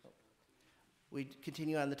 We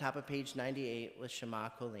continue on the top of page 98 with Shema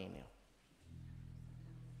Kolenu.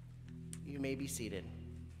 You may be seated.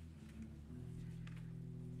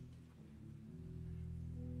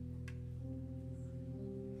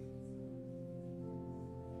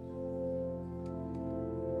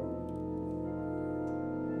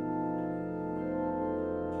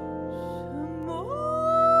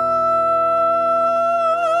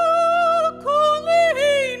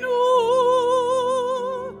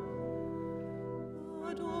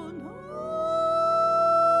 Adonai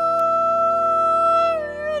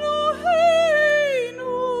Eloheinu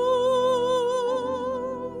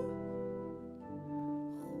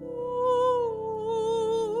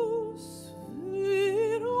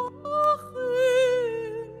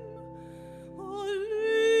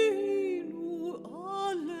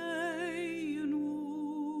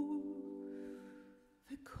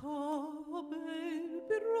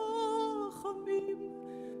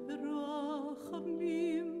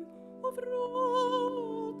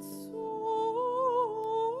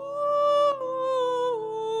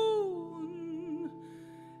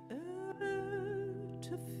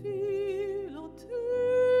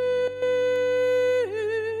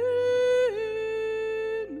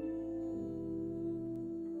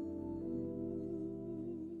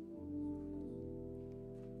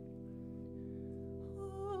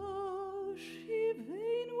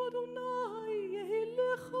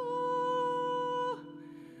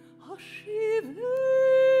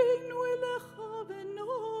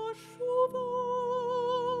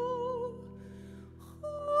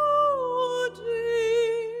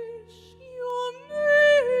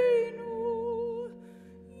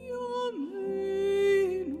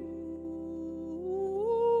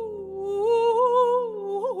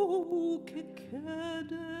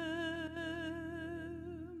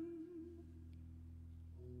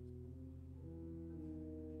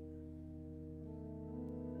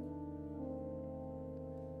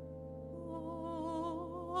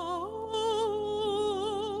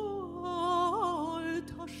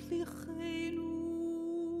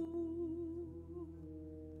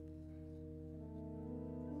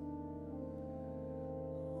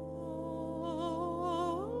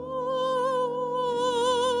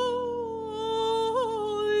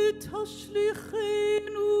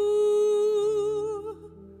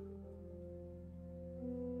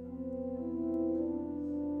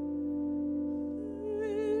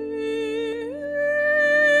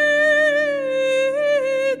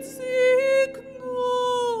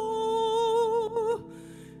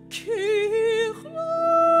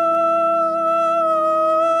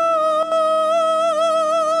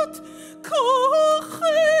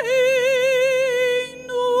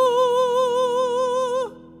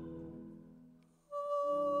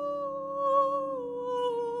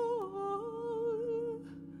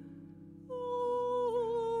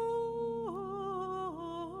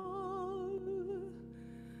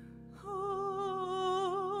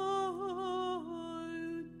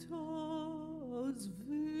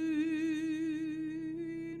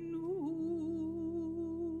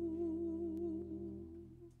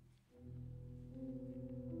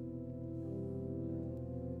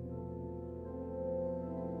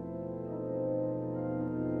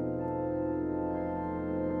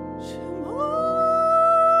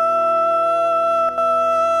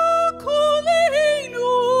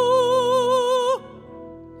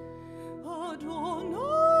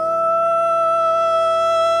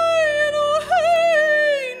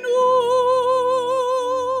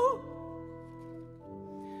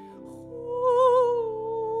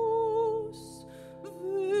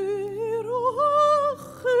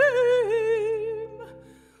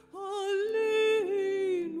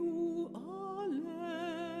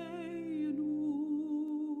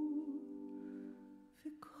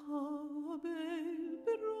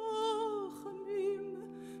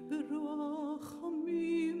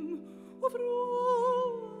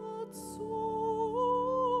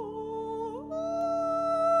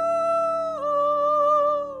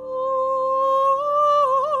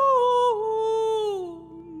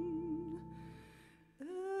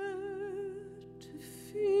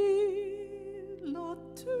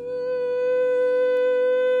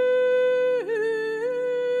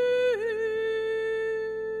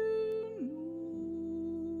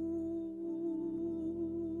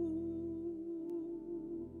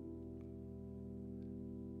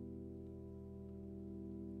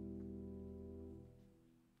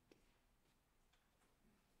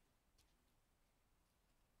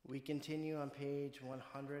We continue on page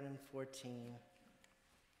 114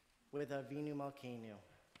 with Avinu Malkeinu.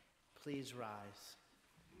 Please rise.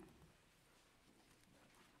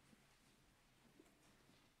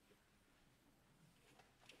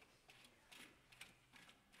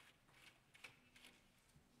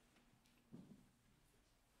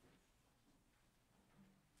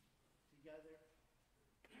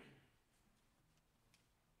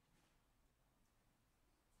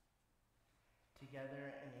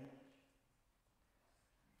 Together in English.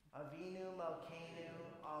 Avinu Malkeinu,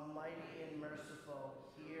 almighty and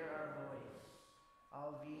merciful, hear our voice.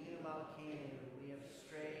 Avinu Malkeinu, we have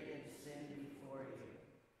strayed and sinned before you.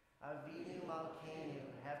 Avinu Malkeinu,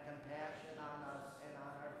 have compassion on us and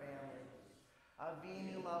on our families.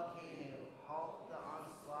 Avinu Malkeinu, halt the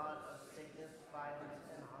onslaught of sickness, violence,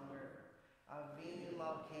 and hunger. Avinu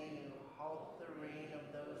Malkeinu, halt the reign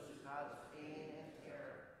of those who cause pain and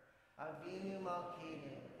terror. Avinu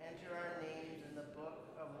Malkeinu, enter our names in the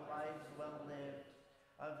book of lives well lived.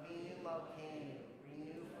 Avinu Malkeinu,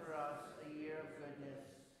 renew for us a year of goodness.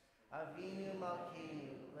 Avinu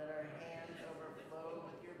Malkeinu, let our hands overflow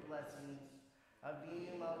with your blessings.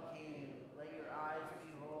 Avinu Malkeinu, let your eyes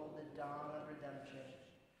behold the dawn of redemption.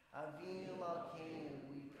 Avinu Malkeinu,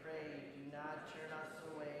 we pray, do not turn us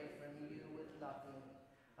away from you with nothing.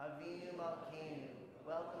 Avinu Malkeinu,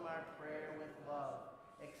 welcome our prayer with love.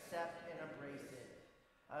 Accept and embrace it.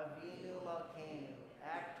 Avinu Malkeinu,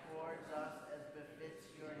 act towards us as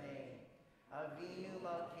befits your name. Avinu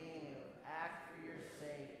Malkeinu, act for your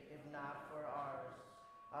sake, if not for ours.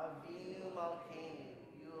 Avinu Malkeinu,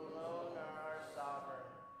 you alone are our sovereign.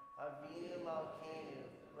 Avinu Malkeinu,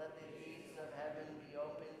 let the gates of heaven be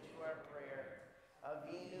open to our prayer.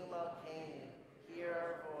 Avinu Malkeinu, hear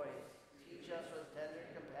our voice. Teach us with tender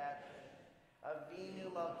compassion.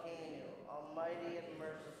 Avinu Malkeinu, almighty and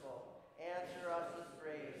merciful, answer us with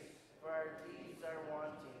grace, for our deeds are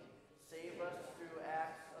wanting. Save us through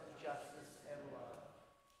acts of justice and love.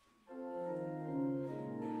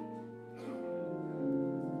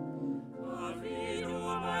 Avinu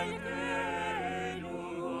Malkeinu,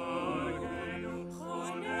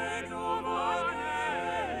 Chonenu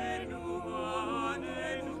Malkeinu,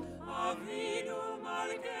 Avinu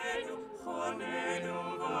Malkeinu, Chonenu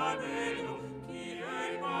Malkeinu, Ki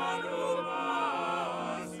Emanu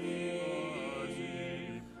Masi,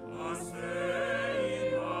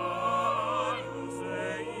 Asei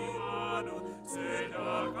Imanu,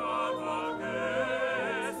 Tzedaka v'chesed,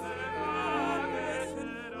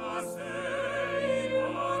 Asei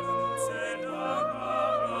Imanu, Tzedaka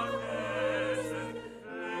v'chesed,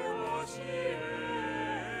 Ve'oshienu,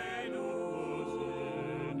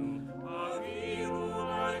 Avinu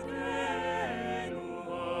Malkeinu,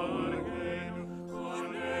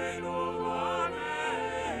 Chonenu Malkeinu,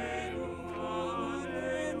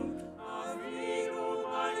 Avinu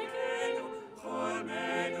Malkeinu,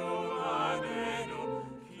 Chonenu Malkeinu,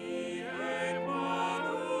 Ki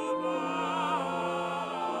Emanu Masim.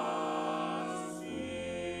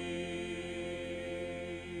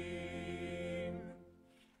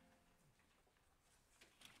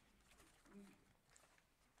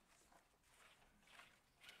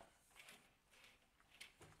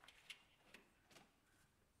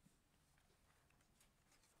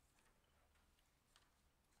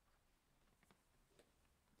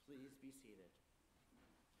 Please be seated.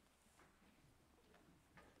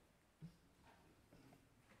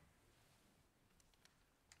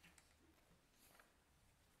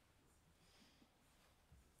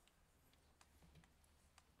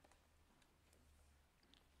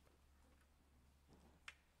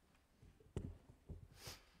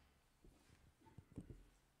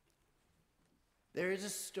 There is a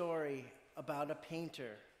story about a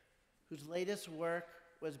painter whose latest work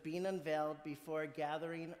was being unveiled before a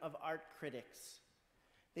gathering of art critics.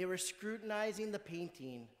 They were scrutinizing the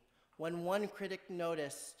painting when one critic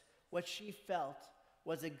noticed what she felt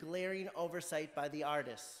was a glaring oversight by the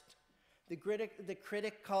artist. The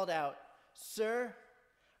critic called out, "Sir,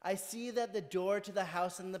 I see that the door to the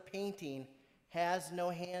house in the painting has no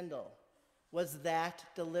handle. Was that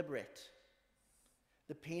deliberate?"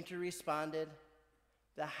 The painter responded,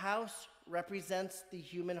 "The house represents the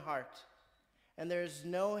human heart, and there is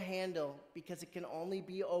no handle because it can only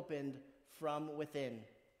be opened from within."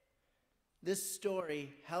 This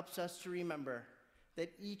story helps us to remember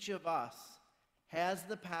that each of us has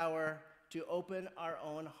the power to open our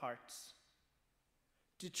own hearts.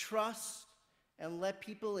 To trust and let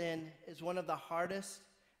people in is one of the hardest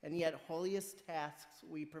and yet holiest tasks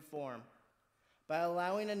we perform. By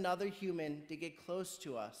allowing another human to get close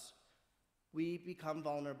to us, we become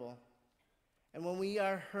vulnerable. And when we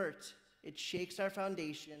are hurt, it shakes our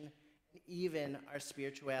foundation and even our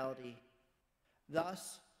spirituality.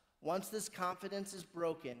 Thus, once this confidence is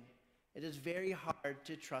broken, it is very hard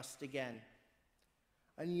to trust again.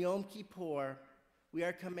 On Yom Kippur, we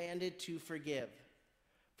are commanded to forgive,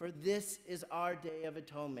 for this is our Day of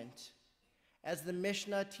Atonement. As the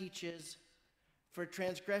Mishnah teaches, for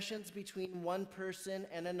transgressions between one person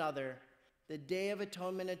and another, the Day of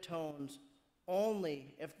Atonement atones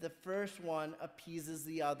only if the first one appeases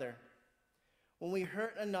the other. When we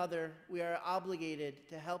hurt another, we are obligated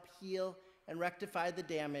to help heal and rectify the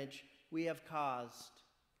damage we have caused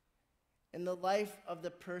in the life of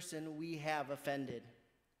the person we have offended.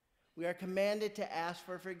 We are commanded to ask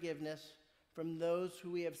for forgiveness from those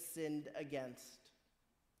who we have sinned against.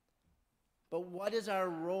 But what is our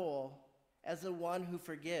role as the one who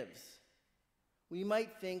forgives? We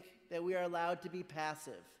might think that we are allowed to be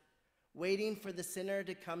passive, waiting for the sinner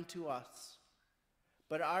to come to us.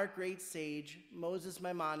 But our great sage, Moses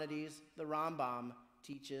Maimonides, the Rambam,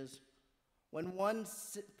 teaches, when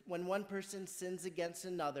one person sins against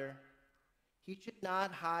another, he should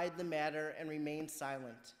not hide the matter and remain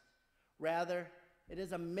silent. Rather, it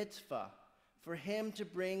is a mitzvah for him to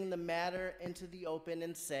bring the matter into the open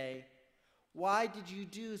and say, "Why did you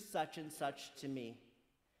do such and such to me?"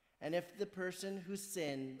 And if the person who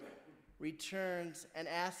sinned returns and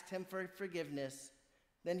asks him for forgiveness,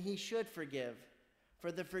 then he should forgive,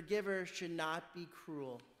 for the forgiver should not be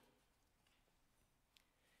cruel.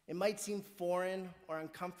 It might seem foreign or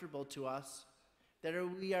uncomfortable to us that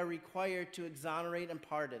we are required to exonerate and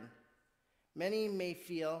pardon. Many may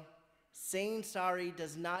feel saying sorry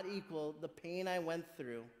does not equal the pain I went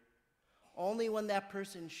through. Only when that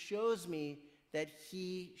person shows me that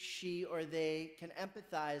he, she, or they can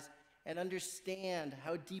empathize and understand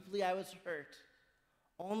how deeply I was hurt,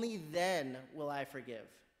 only then will I forgive.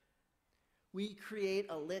 We create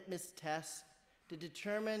a litmus test to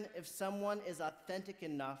determine if someone is authentic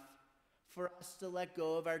enough for us to let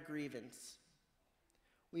go of our grievance.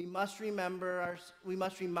 We must remind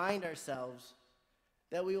ourselves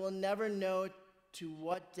that we will never know to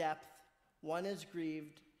what depth one is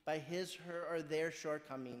grieved by his, her, or their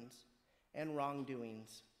shortcomings and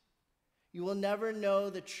wrongdoings. You will never know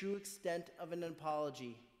the true extent of an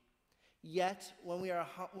apology. Yet, when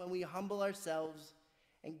we humble ourselves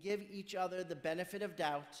and give each other the benefit of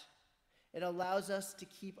doubt, it allows us to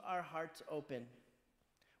keep our hearts open.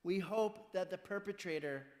 We hope that the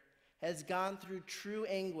perpetrator has gone through true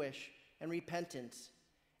anguish and repentance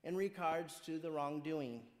in regards to the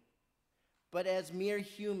wrongdoing. But as mere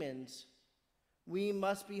humans, we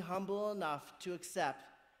must be humble enough to accept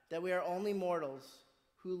that we are only mortals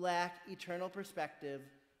who lack eternal perspective.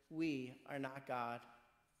 We are not God.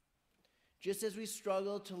 Just as we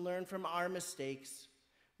struggle to learn from our mistakes,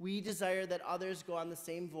 we desire that others go on the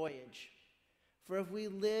same voyage. For if we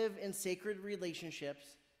live in sacred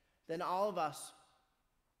relationships, then all of us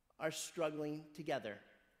are struggling together,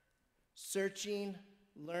 searching,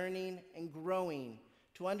 learning, and growing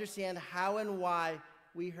to understand how and why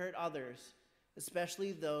we hurt others,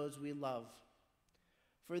 especially those we love.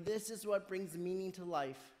 For this is what brings meaning to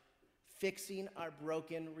life, fixing our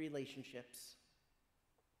broken relationships.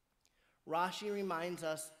 Rashi reminds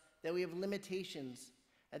us that we have limitations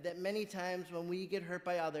and that many times when we get hurt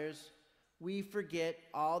by others, we forget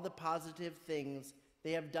all the positive things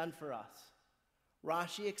they have done for us.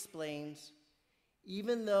 Rashi explains,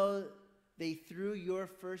 even though they threw your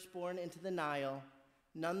firstborn into the Nile,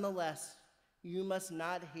 nonetheless, you must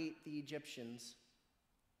not hate the Egyptians.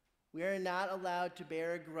 We are not allowed to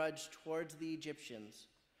bear a grudge towards the Egyptians,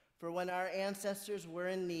 for when our ancestors were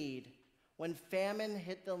in need, when famine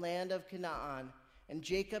hit the land of Canaan, and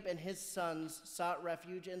Jacob and his sons sought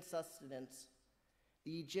refuge and sustenance,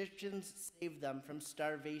 the Egyptians saved them from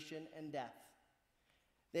starvation and death.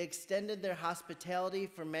 They extended their hospitality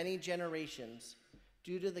for many generations.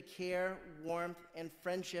 Due to the care, warmth, and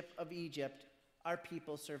friendship of Egypt, our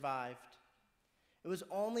people survived. It was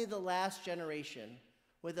only the last generation,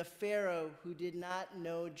 with a Pharaoh who did not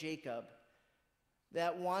know Jacob,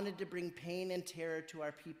 that wanted to bring pain and terror to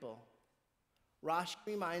our people. Rashi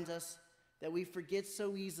reminds us that we forget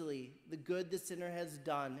so easily the good the sinner has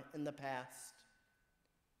done in the past.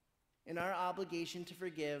 In our obligation to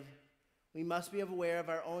forgive, we must be aware of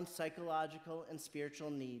our own psychological and spiritual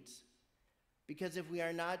needs. Because if we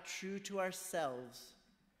are not true to ourselves,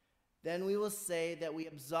 then we will say that we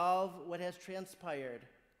absolve what has transpired,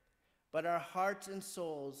 but our hearts and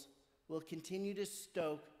souls will continue to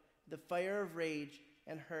stoke the fire of rage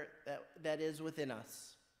and hurt that is within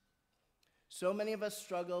us. So many of us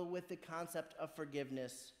struggle with the concept of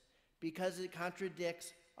forgiveness because it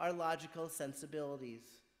contradicts our logical sensibilities.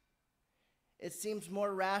 It seems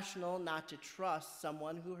more rational not to trust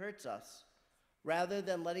someone who hurts us, rather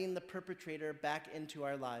than letting the perpetrator back into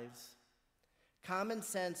our lives. Common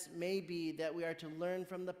sense may be that we are to learn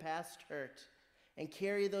from the past hurt and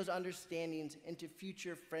carry those understandings into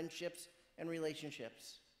future friendships and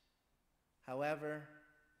relationships. However,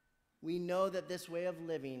 we know that this way of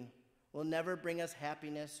living will never bring us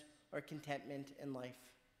happiness or contentment in life.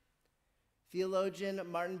 Theologian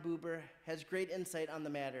Martin Buber has great insight on the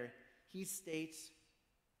matter. He states,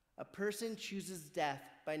 "A person chooses death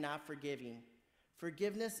by not forgiving.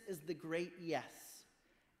 Forgiveness is the great yes,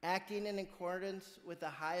 acting in accordance with the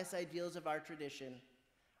highest ideals of our tradition.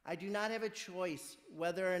 I do not have a choice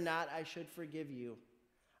whether or not I should forgive you.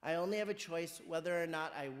 I only have a choice whether or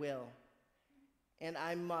not I will. And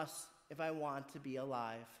I must if I want to be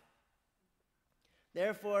alive."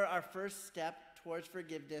 Therefore, our first step towards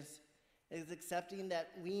forgiveness is accepting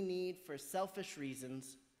that we need, for selfish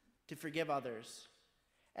reasons, to forgive others.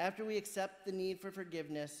 After we accept the need for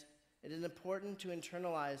forgiveness, it is important to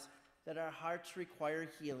internalize that our hearts require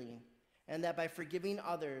healing, and that by forgiving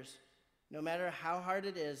others, no matter how hard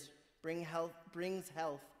it is, brings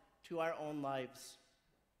health to our own lives.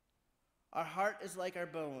 Our heart is like our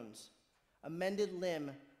bones. A mended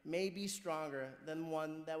limb may be stronger than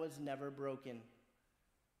one that was never broken.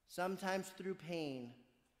 Sometimes through pain,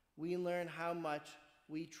 we learn how much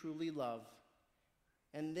we truly love,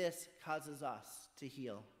 and this causes us to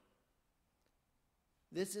heal.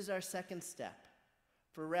 This is our second step,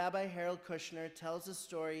 for Rabbi Harold Kushner tells a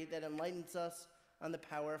story that enlightens us on the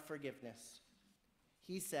power of forgiveness.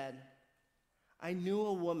 He said, "I knew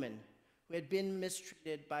a woman who had been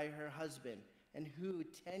mistreated by her husband and who,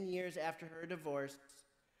 10 years after her divorce,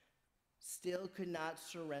 still could not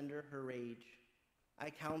surrender her rage. I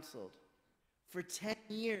counseled, 'For 10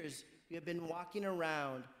 years you have been walking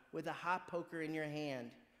around with a hot poker in your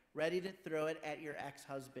hand, ready to throw it at your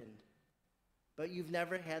ex-husband. But you've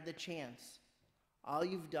never had the chance. All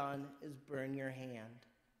you've done is burn your hand.'"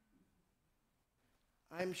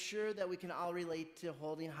 I'm sure that we can all relate to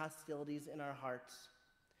holding hostilities in our hearts.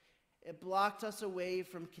 It blocks us away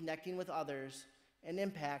from connecting with others and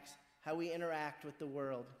impacts how we interact with the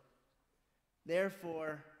world.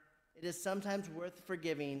 Therefore, it is sometimes worth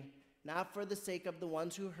forgiving, not for the sake of the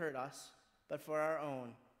ones who hurt us, but for our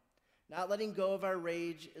own. Not letting go of our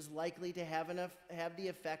rage is likely to have the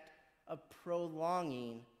effect of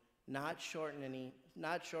prolonging, not shortening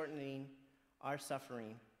our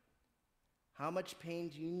suffering. How much pain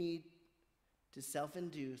do you need to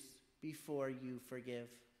self-induce before you forgive?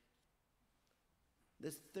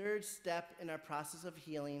 This third step in our process of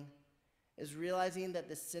healing is realizing that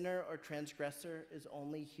the sinner or transgressor is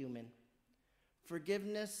only human.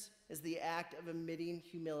 Forgiveness is the act of admitting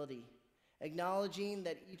humility, acknowledging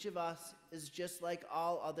that each of us is just like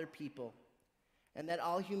all other people, and that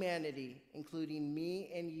all humanity, including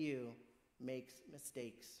me and you, makes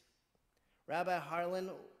mistakes. Rabbi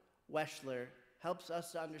Harlan Weschler helps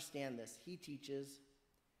us to understand this. He teaches,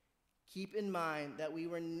 "Keep in mind that we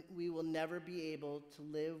will never be able to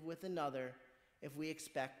live with another if we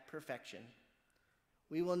expect perfection.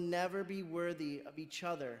 We will never be worthy of each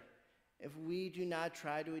other if we do not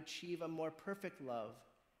try to achieve a more perfect love,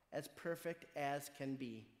 as perfect as can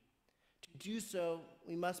be. To do so,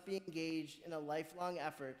 we must be engaged in a lifelong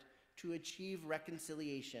effort to achieve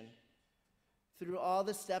reconciliation through all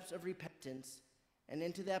the steps of repentance and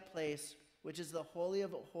into that place which is the holy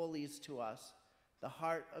of holies to us, the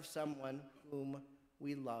heart of someone whom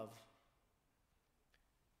we love."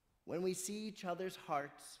 When we see each other's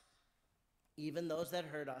hearts, even those that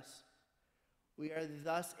hurt us, we are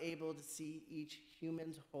thus able to see each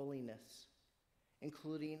human's holiness,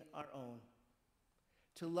 including our own.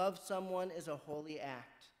 To love someone is a holy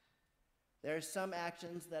act. There are some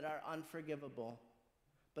actions that are unforgivable,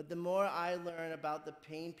 but the more I learn about the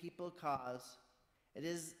pain people cause, it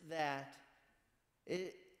is that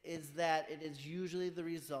it is usually the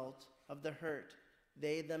result of the hurt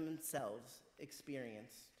they themselves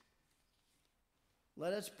experienced.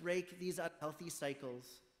 Let us break these unhealthy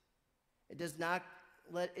cycles. It does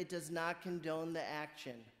not condone the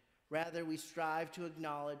action. Rather, we strive to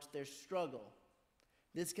acknowledge their struggle.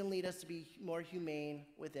 This can lead us to be more humane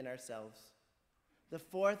within ourselves. The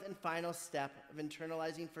fourth and final step of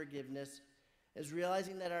internalizing forgiveness is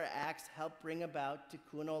realizing that our acts help bring about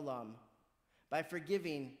tikkun olam. By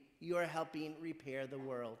forgiving, you are helping repair the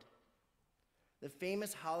world. The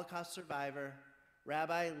famous Holocaust survivor,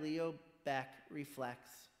 Rabbi Leo Beck,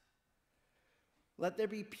 reflects, "Let there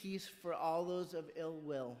be peace for all those of ill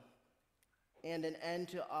will, and an end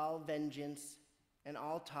to all vengeance and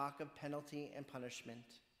all talk of penalty and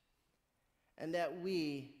punishment, and that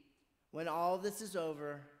we, When all this is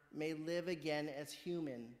over, may live again as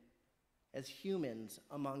humans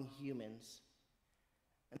among humans,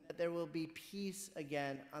 and that there will be peace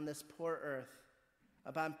again on this poor earth,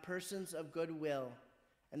 upon persons of good will,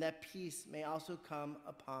 and that peace may also come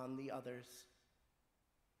upon the others.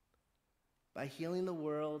 By healing the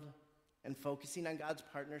world and focusing on God's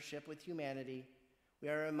partnership with humanity, we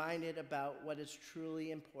are reminded about what is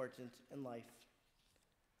truly important in life.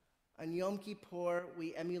 On Yom Kippur,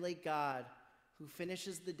 we emulate God, who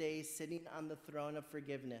finishes the day sitting on the throne of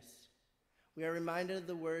forgiveness. We are reminded of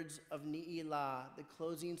the words of Ni'ilah, the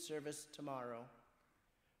closing service tomorrow.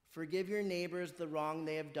 Forgive your neighbors the wrong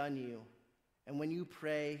they have done you, and when you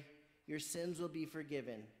pray, your sins will be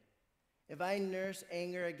forgiven. If I nurse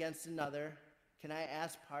anger against another, can I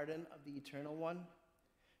ask pardon of the Eternal One?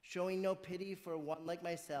 Showing no pity for one like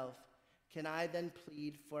myself, can I then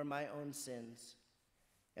plead for my own sins?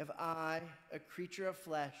 If I, a creature of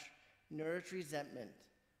flesh, nourish resentment,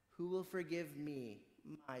 who will forgive me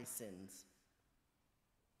my sins?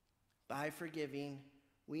 By forgiving,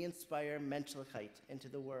 we inspire Menschlichkeit into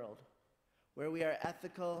the world, where we are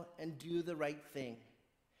ethical and do the right thing.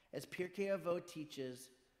 As Pirkei Avot teaches,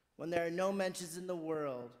 when there are no mensches in the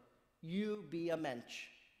world, you be a mensch.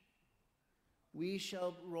 We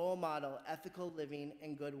shall role model ethical living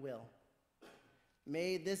and goodwill.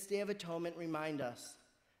 May this Day of Atonement remind us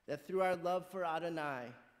that through our love for Adonai,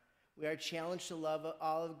 we are challenged to love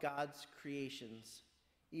all of God's creations,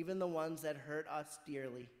 even the ones that hurt us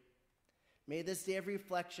dearly. May this day of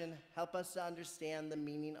reflection help us to understand the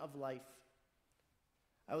meaning of life.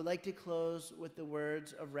 I would like to close with the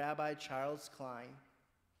words of Rabbi Charles Klein.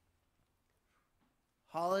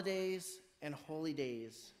 Holidays and holy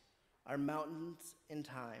days are mountains in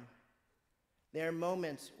time. They are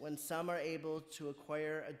moments when some are able to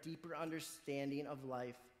acquire a deeper understanding of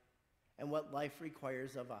life and what life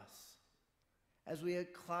requires of us. As we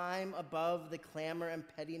climb above the clamor and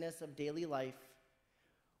pettiness of daily life,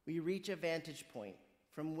 we reach a vantage point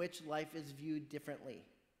from which life is viewed differently.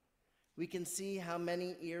 We can see how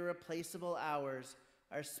many irreplaceable hours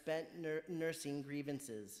are spent nursing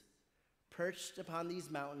grievances. Perched upon these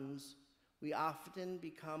mountains, we often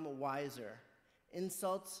become wiser.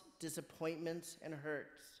 Insults, disappointments, and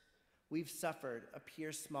hurts we've suffered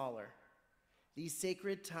appear smaller. These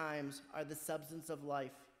sacred times are the substance of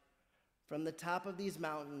life. From the top of these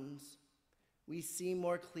mountains, we see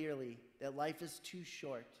more clearly that life is too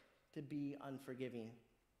short to be unforgiving.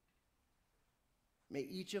 May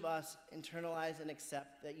each of us internalize and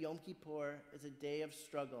accept that Yom Kippur is a day of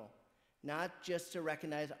struggle, not just to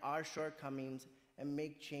recognize our shortcomings and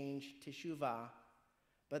make change, teshuvah,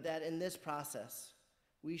 but that in this process,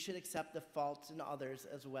 we should accept the faults in others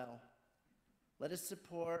as well. Let us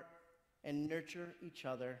support and nurture each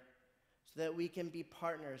other so that we can be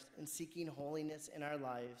partners in seeking holiness in our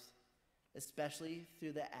lives, especially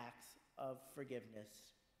through the acts of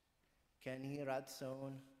forgiveness. Ken Hi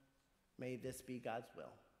Ratzon, may this be God's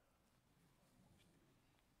will.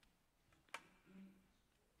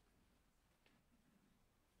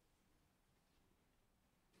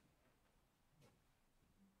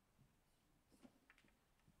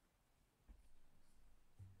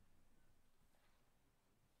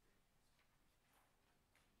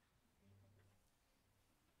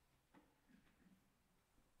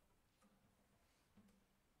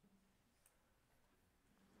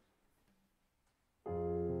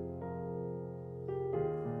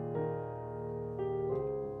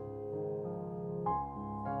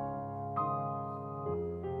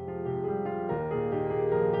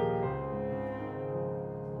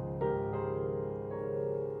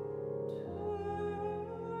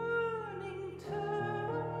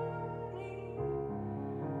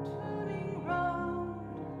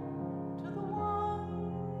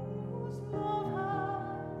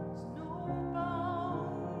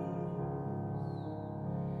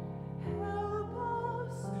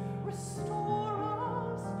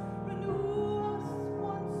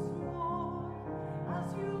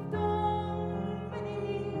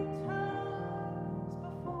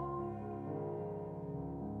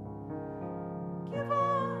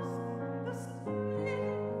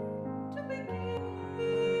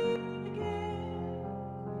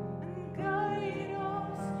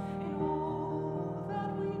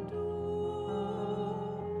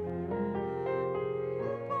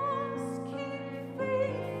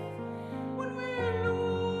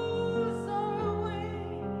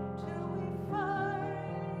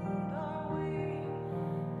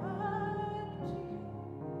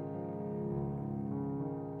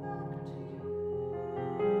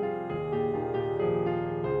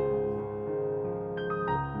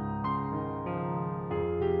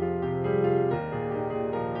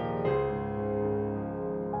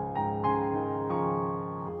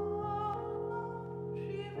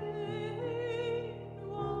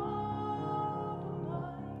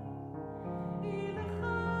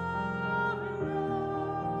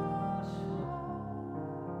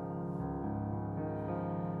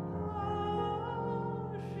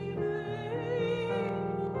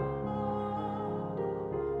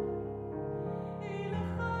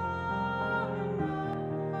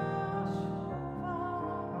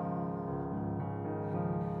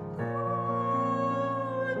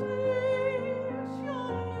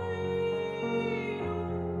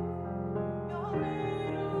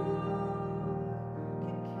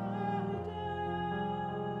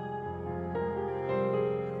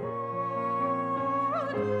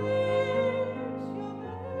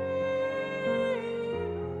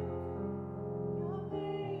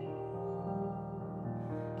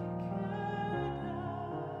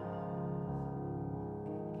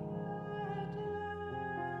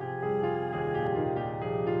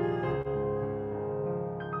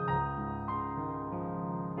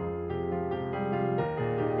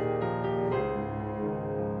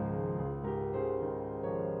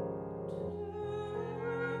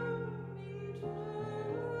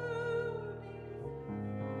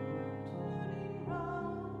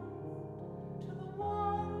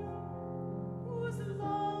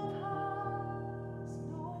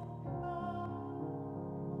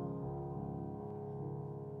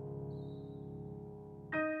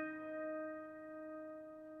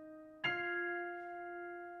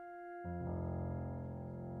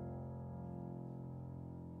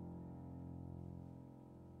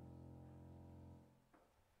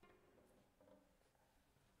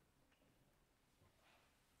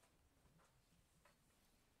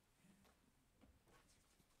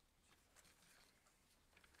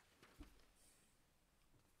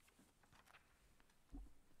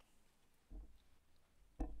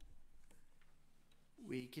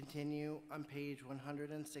 We continue on page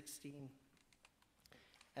 116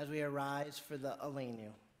 as we arise for the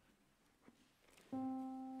Aleinu.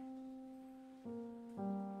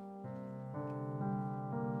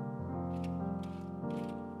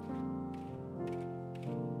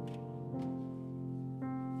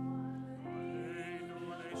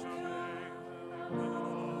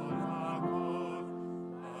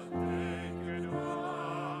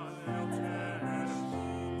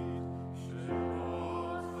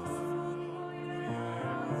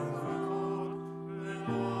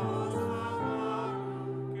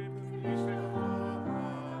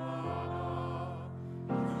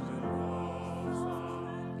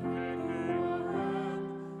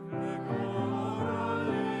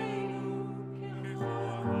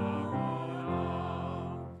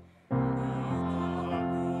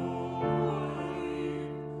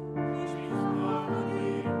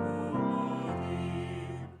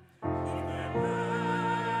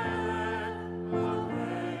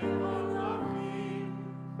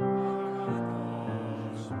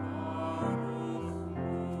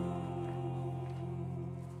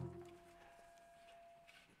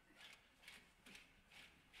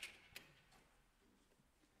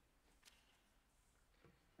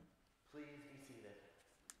 Please be seated.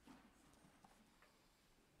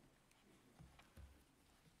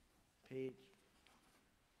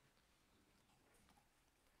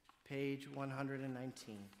 Page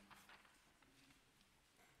 119.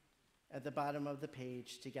 At the bottom of the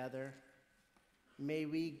page, together, may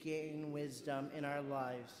we gain wisdom in our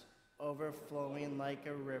lives, overflowing like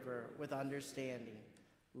a river with understanding.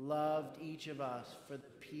 Loved each of us for the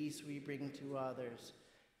peace we bring to others.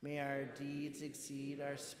 May our deeds exceed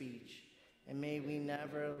our speech, and may we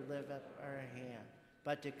never lift up our hand,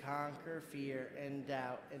 but to conquer fear and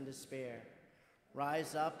doubt and despair.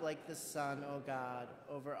 Rise up like the sun, O God,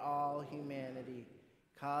 over all humanity.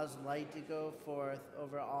 Cause light to go forth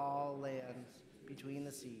over all lands between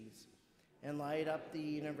the seas, and light up the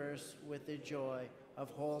universe with the joy of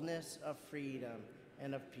wholeness, of freedom,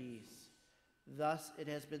 and of peace. Thus it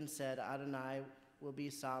has been said, Adonai will be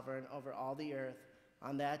sovereign over all the earth.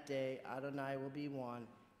 On that day, Adonai will be one,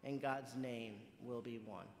 and God's name will be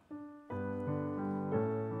one.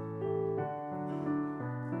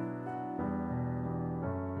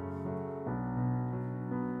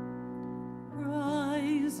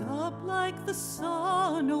 Rise up like the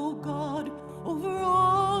sun, O God, over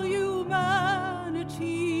all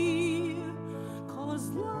humanity. Cause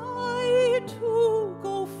light to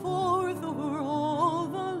go forth over all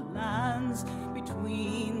the lands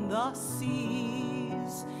between the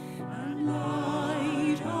seas, and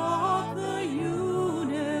light up the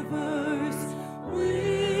universe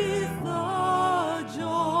with the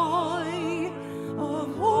joy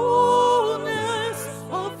of wholeness,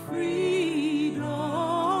 of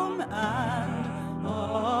freedom, and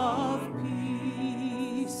of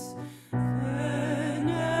peace.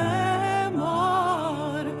 V'nemar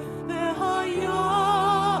v'haya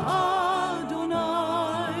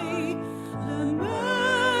Adonai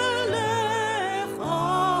lemelech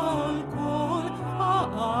al kol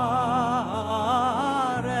haaretz.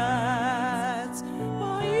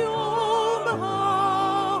 Bayom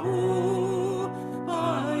hahu,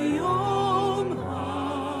 bayom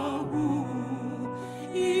hahu,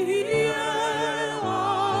 yeh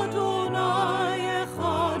Adonai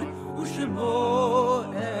echad u'shemo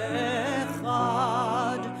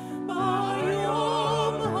echad.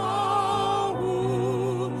 Bayom hahu,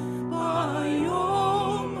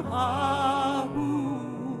 bayom hahu,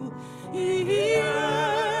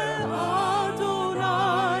 yeh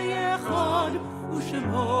Adonai echad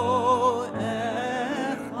u'shemo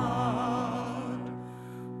echad,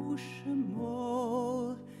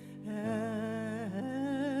 u'shemo echad.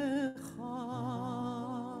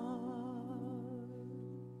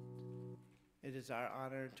 It is our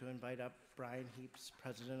honor to invite up Brian Heaps,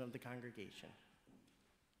 President of the congregation.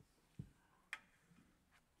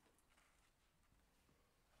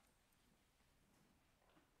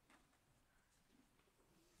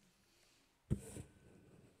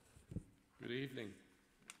 Good evening.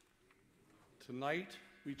 Tonight,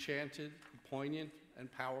 we chanted the poignant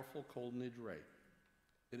and powerful Kol Nidre.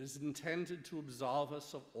 It is intended to absolve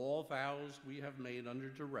us of all vows we have made under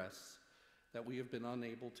duress that we have been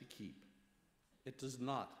unable to keep. It does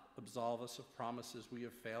not absolve us of promises we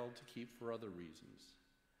have failed to keep for other reasons.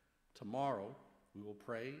 Tomorrow, we will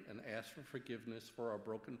pray and ask for forgiveness for our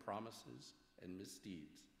broken promises and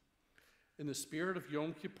misdeeds. In the spirit of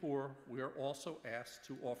Yom Kippur, we are also asked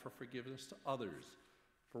to offer forgiveness to others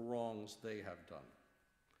for wrongs they have done.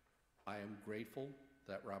 I am grateful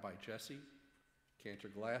that Rabbi Jesse, Cantor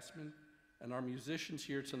Glassman, and our musicians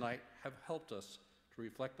here tonight have helped us to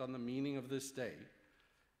reflect on the meaning of this day,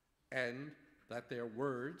 and that their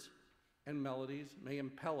words and melodies may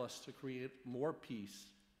impel us to create more peace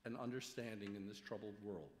and understanding in this troubled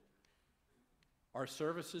world. Our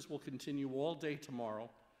services will continue all day tomorrow,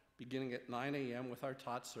 beginning at 9 a.m. with our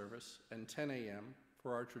tot service and 10 a.m.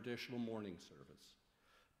 for our traditional morning service.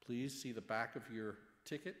 Please see the back of your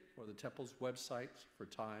ticket or the temple's websites for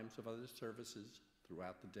times of other services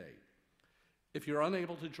throughout the day. If you're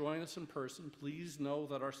unable to join us in person, please know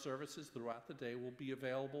that our services throughout the day will be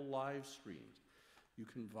available live streamed. You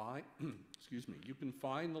can you can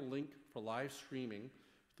find the link for live streaming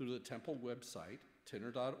through the temple website,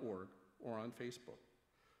 tinner.org, or on Facebook.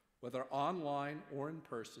 Whether online or in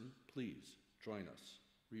person, please join us.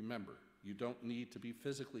 Remember, you don't need to be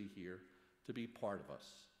physically here to be part of us.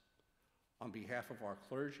 On behalf of our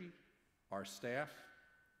clergy, our staff,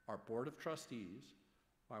 our board of trustees,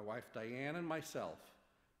 my wife Diane and myself,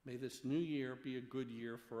 may this new year be a good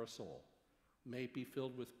year for us all. May it be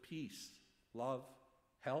filled with peace, love,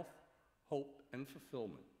 health, hope, and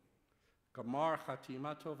fulfillment. Gamar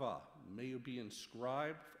Chatima Tova, may you be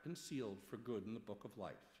inscribed and sealed for good in the book of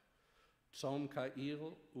life. Tzom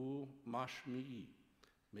Ka'il U Mashmi'i,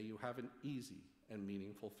 may you have an easy and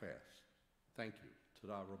meaningful fast. Thank you.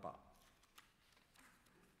 Toda Rabbah.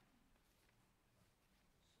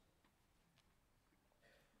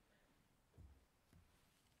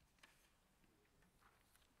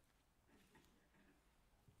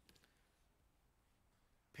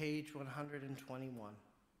 Page 121.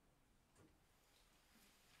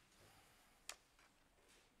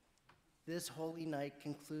 This holy night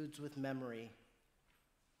concludes with memory.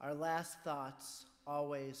 Our last thoughts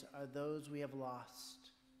always are those we have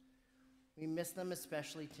lost. We miss them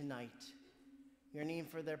especially tonight, yearning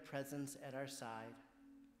for their presence at our side.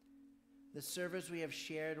 The service we have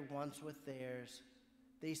shared once with theirs,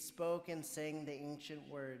 they spoke and sang the ancient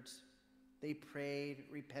words. They prayed,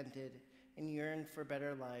 repented, and yearned for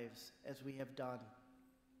better lives, as we have done.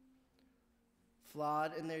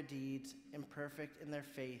 Flawed in their deeds, imperfect in their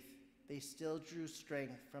faith, they still drew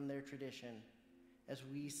strength from their tradition as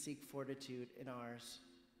we seek fortitude in ours.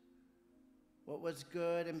 What was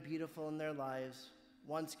good and beautiful in their lives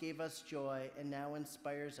once gave us joy and now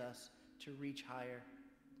inspires us to reach higher.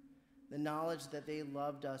 The knowledge that they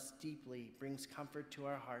loved us deeply brings comfort to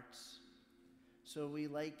our hearts. So we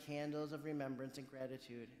light candles of remembrance and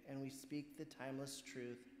gratitude, and we speak the timeless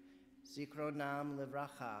truth, Zikronam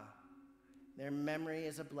Livracha. Their memory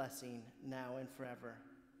is a blessing now and forever.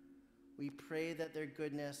 We pray that their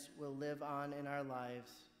goodness will live on in our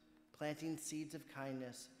lives, planting seeds of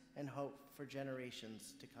kindness and hope for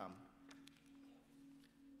generations to come.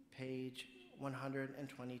 Page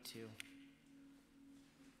 122.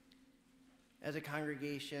 As a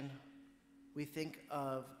congregation, we think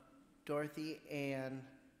of Dorothy Ann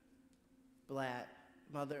Blatt,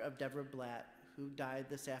 mother of Deborah Blatt, who died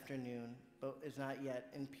this afternoon, but is not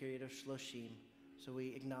yet in period of Shloshim. So we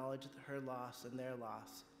acknowledge her loss and their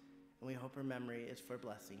loss, and we hope her memory is for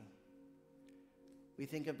blessing. We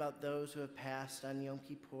think about those who have passed on Yom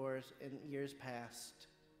Kippurs in years past.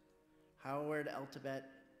 Howard Eltebet,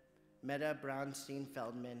 Meta Brownstein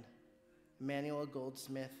Feldman, Emmanuel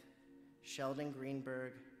Goldsmith, Sheldon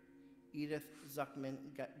Greenberg, Edith Zuckman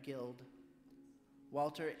Guild,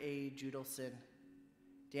 Walter A. Judelson,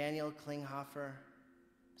 Daniel Klinghoffer,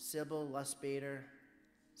 Sybil Lusbader,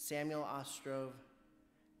 Samuel Ostrove,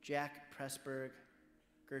 Jack Pressberg,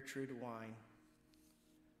 Gertrude Wine.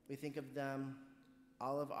 We think of them,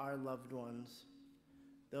 all of our loved ones,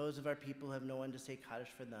 those of our people who have no one to say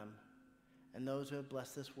Kaddish for them, and those who have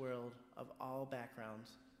blessed this world of all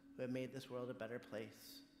backgrounds, who have made this world a better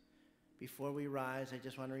place. Before we rise, I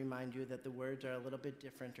just want to remind you that the words are a little bit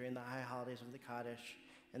different during the high holidays of the Kaddish,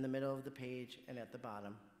 in the middle of the page and at the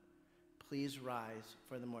bottom. Please rise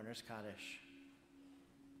for the mourner's Kaddish.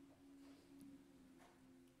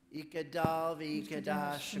 Ikadal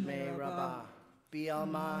v'ikadash shmei rabbah,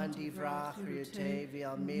 bi'alman divrach ryutei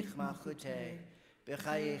v'almich malchutei,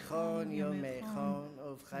 b'chayechon yomechon,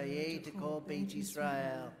 uv'chayei tekol beit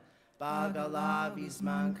Yisrael, ba'gala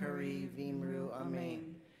v'zman kari v'imru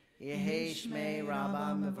amen. Yehi shmei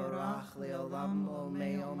rabbah mevorach le'olam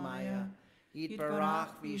olmei olmaya, yitbarach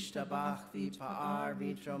v'ishtabach v'pa'ar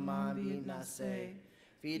v'troman v'naseh,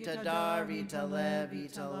 v'tadar v'talev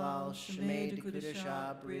v'talal shmei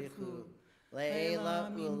dekudasha brichu,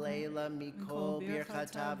 le'ela u'leila mikol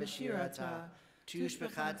birchata v'shirata,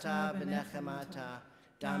 tushbechata v'nechemata,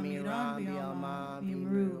 damiram v'alma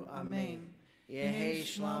v'imru amen. Yehi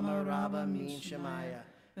shlama rabbah min shemaya,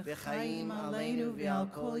 v'chaim aleinu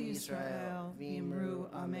v'al kol Yisrael,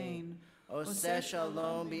 v'imru amen. Oseh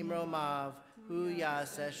shalom bimromav, hu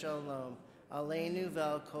yaseh shalom. Aleinu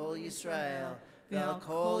vel kol Yisrael, vel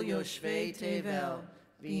kol yoshvei tevel,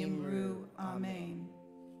 v'imru amen.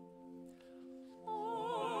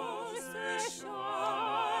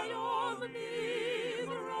 Shalom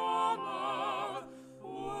Nivramal,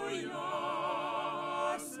 Uyaseh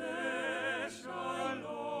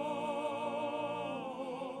Shalom.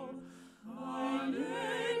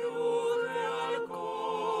 Aleinu vel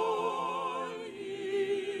kol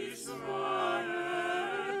Yisrael,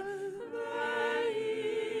 ve'imru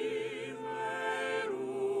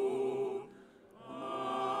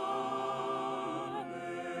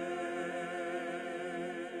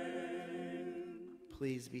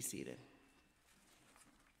Please be seated.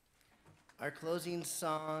 Our closing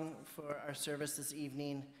song for our service this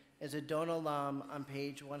evening is Adon Olam on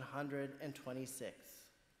page 126.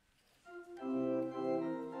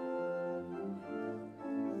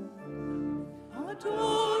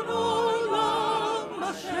 Adon olam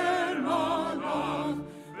asher malav,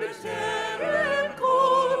 b'terem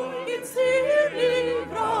kol yitzir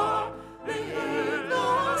nivra,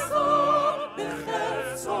 ve'ivnaso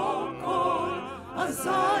b'chefzo kol,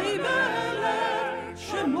 azai melech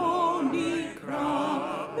shemo nikra,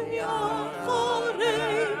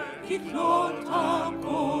 ve'yacharei kitlot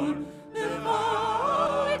hakol,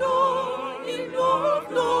 levado imloch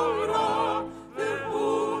lo ra, ve'hu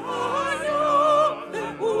hayom,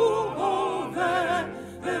 ve'hu hoveh,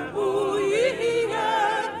 ve'hu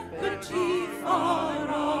yiyeh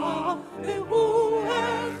b'tifara, ve'hu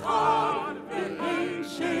echad ve'ein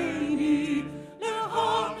sheni,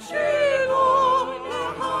 להמשיכו,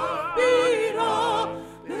 להכבירה,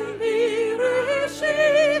 בלי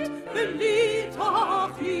ראשית, בלי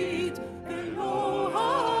תכלית, ולא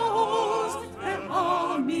העוז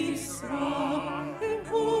והמשרה.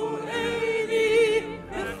 והוא עיני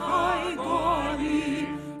וחי גואלי,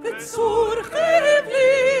 וצור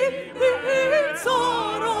חבלי בעת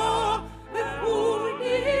צרה. והוא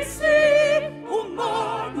ניסי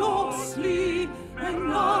ומנוס לי,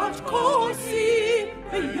 מנת כוסי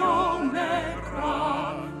ביום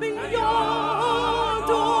אקרא, בידו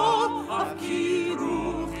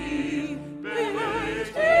הפקידוכי,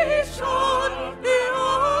 בעת אישן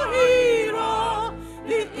להעירה,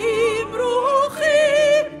 ואם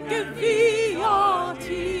רוחי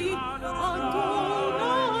גוויעתי,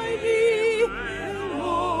 אדוני לי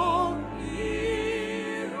אלוה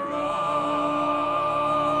יראה.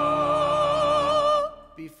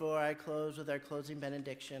 Before I close with our closing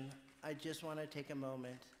benediction, I just want to take a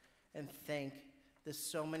moment and thank the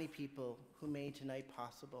so many people who made tonight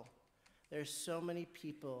possible. There's so many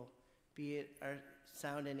people, be it our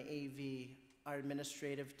sound and AV, our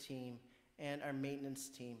administrative team, and our maintenance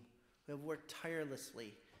team, who have worked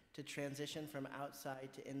tirelessly to transition from outside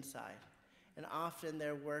to inside. And often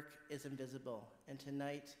their work is invisible. And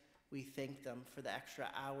tonight, we thank them for the extra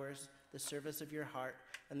hours, the service of your heart,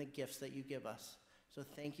 and the gifts that you give us. So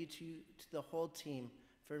thank you to the whole team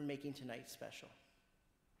for making tonight special.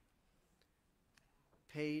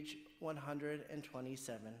 Page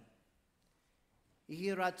 127.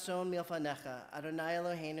 Yehi ratzon milfanecha, Adonai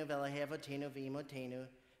Eloheinu v'Elohevotenu v'imotenu,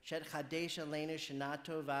 shet chadesh aleinu shana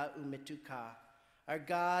tova u'mituka. Our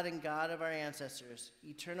God and God of our ancestors,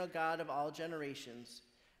 eternal God of all generations,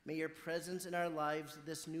 may your presence in our lives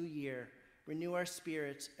this new year renew our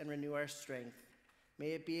spirits and renew our strength.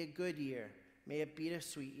 May it be a good year. May it be a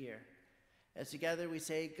sweet year. As together we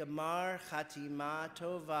say, Gamar Chatima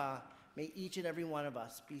Tova, may each and every one of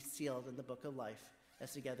us be sealed in the book of life.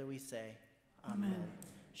 As together we say, Amen.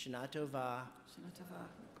 Shana Tova. Shana tova,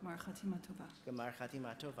 Gmar Chatima tova. Gamar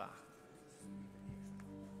Chatima Tova.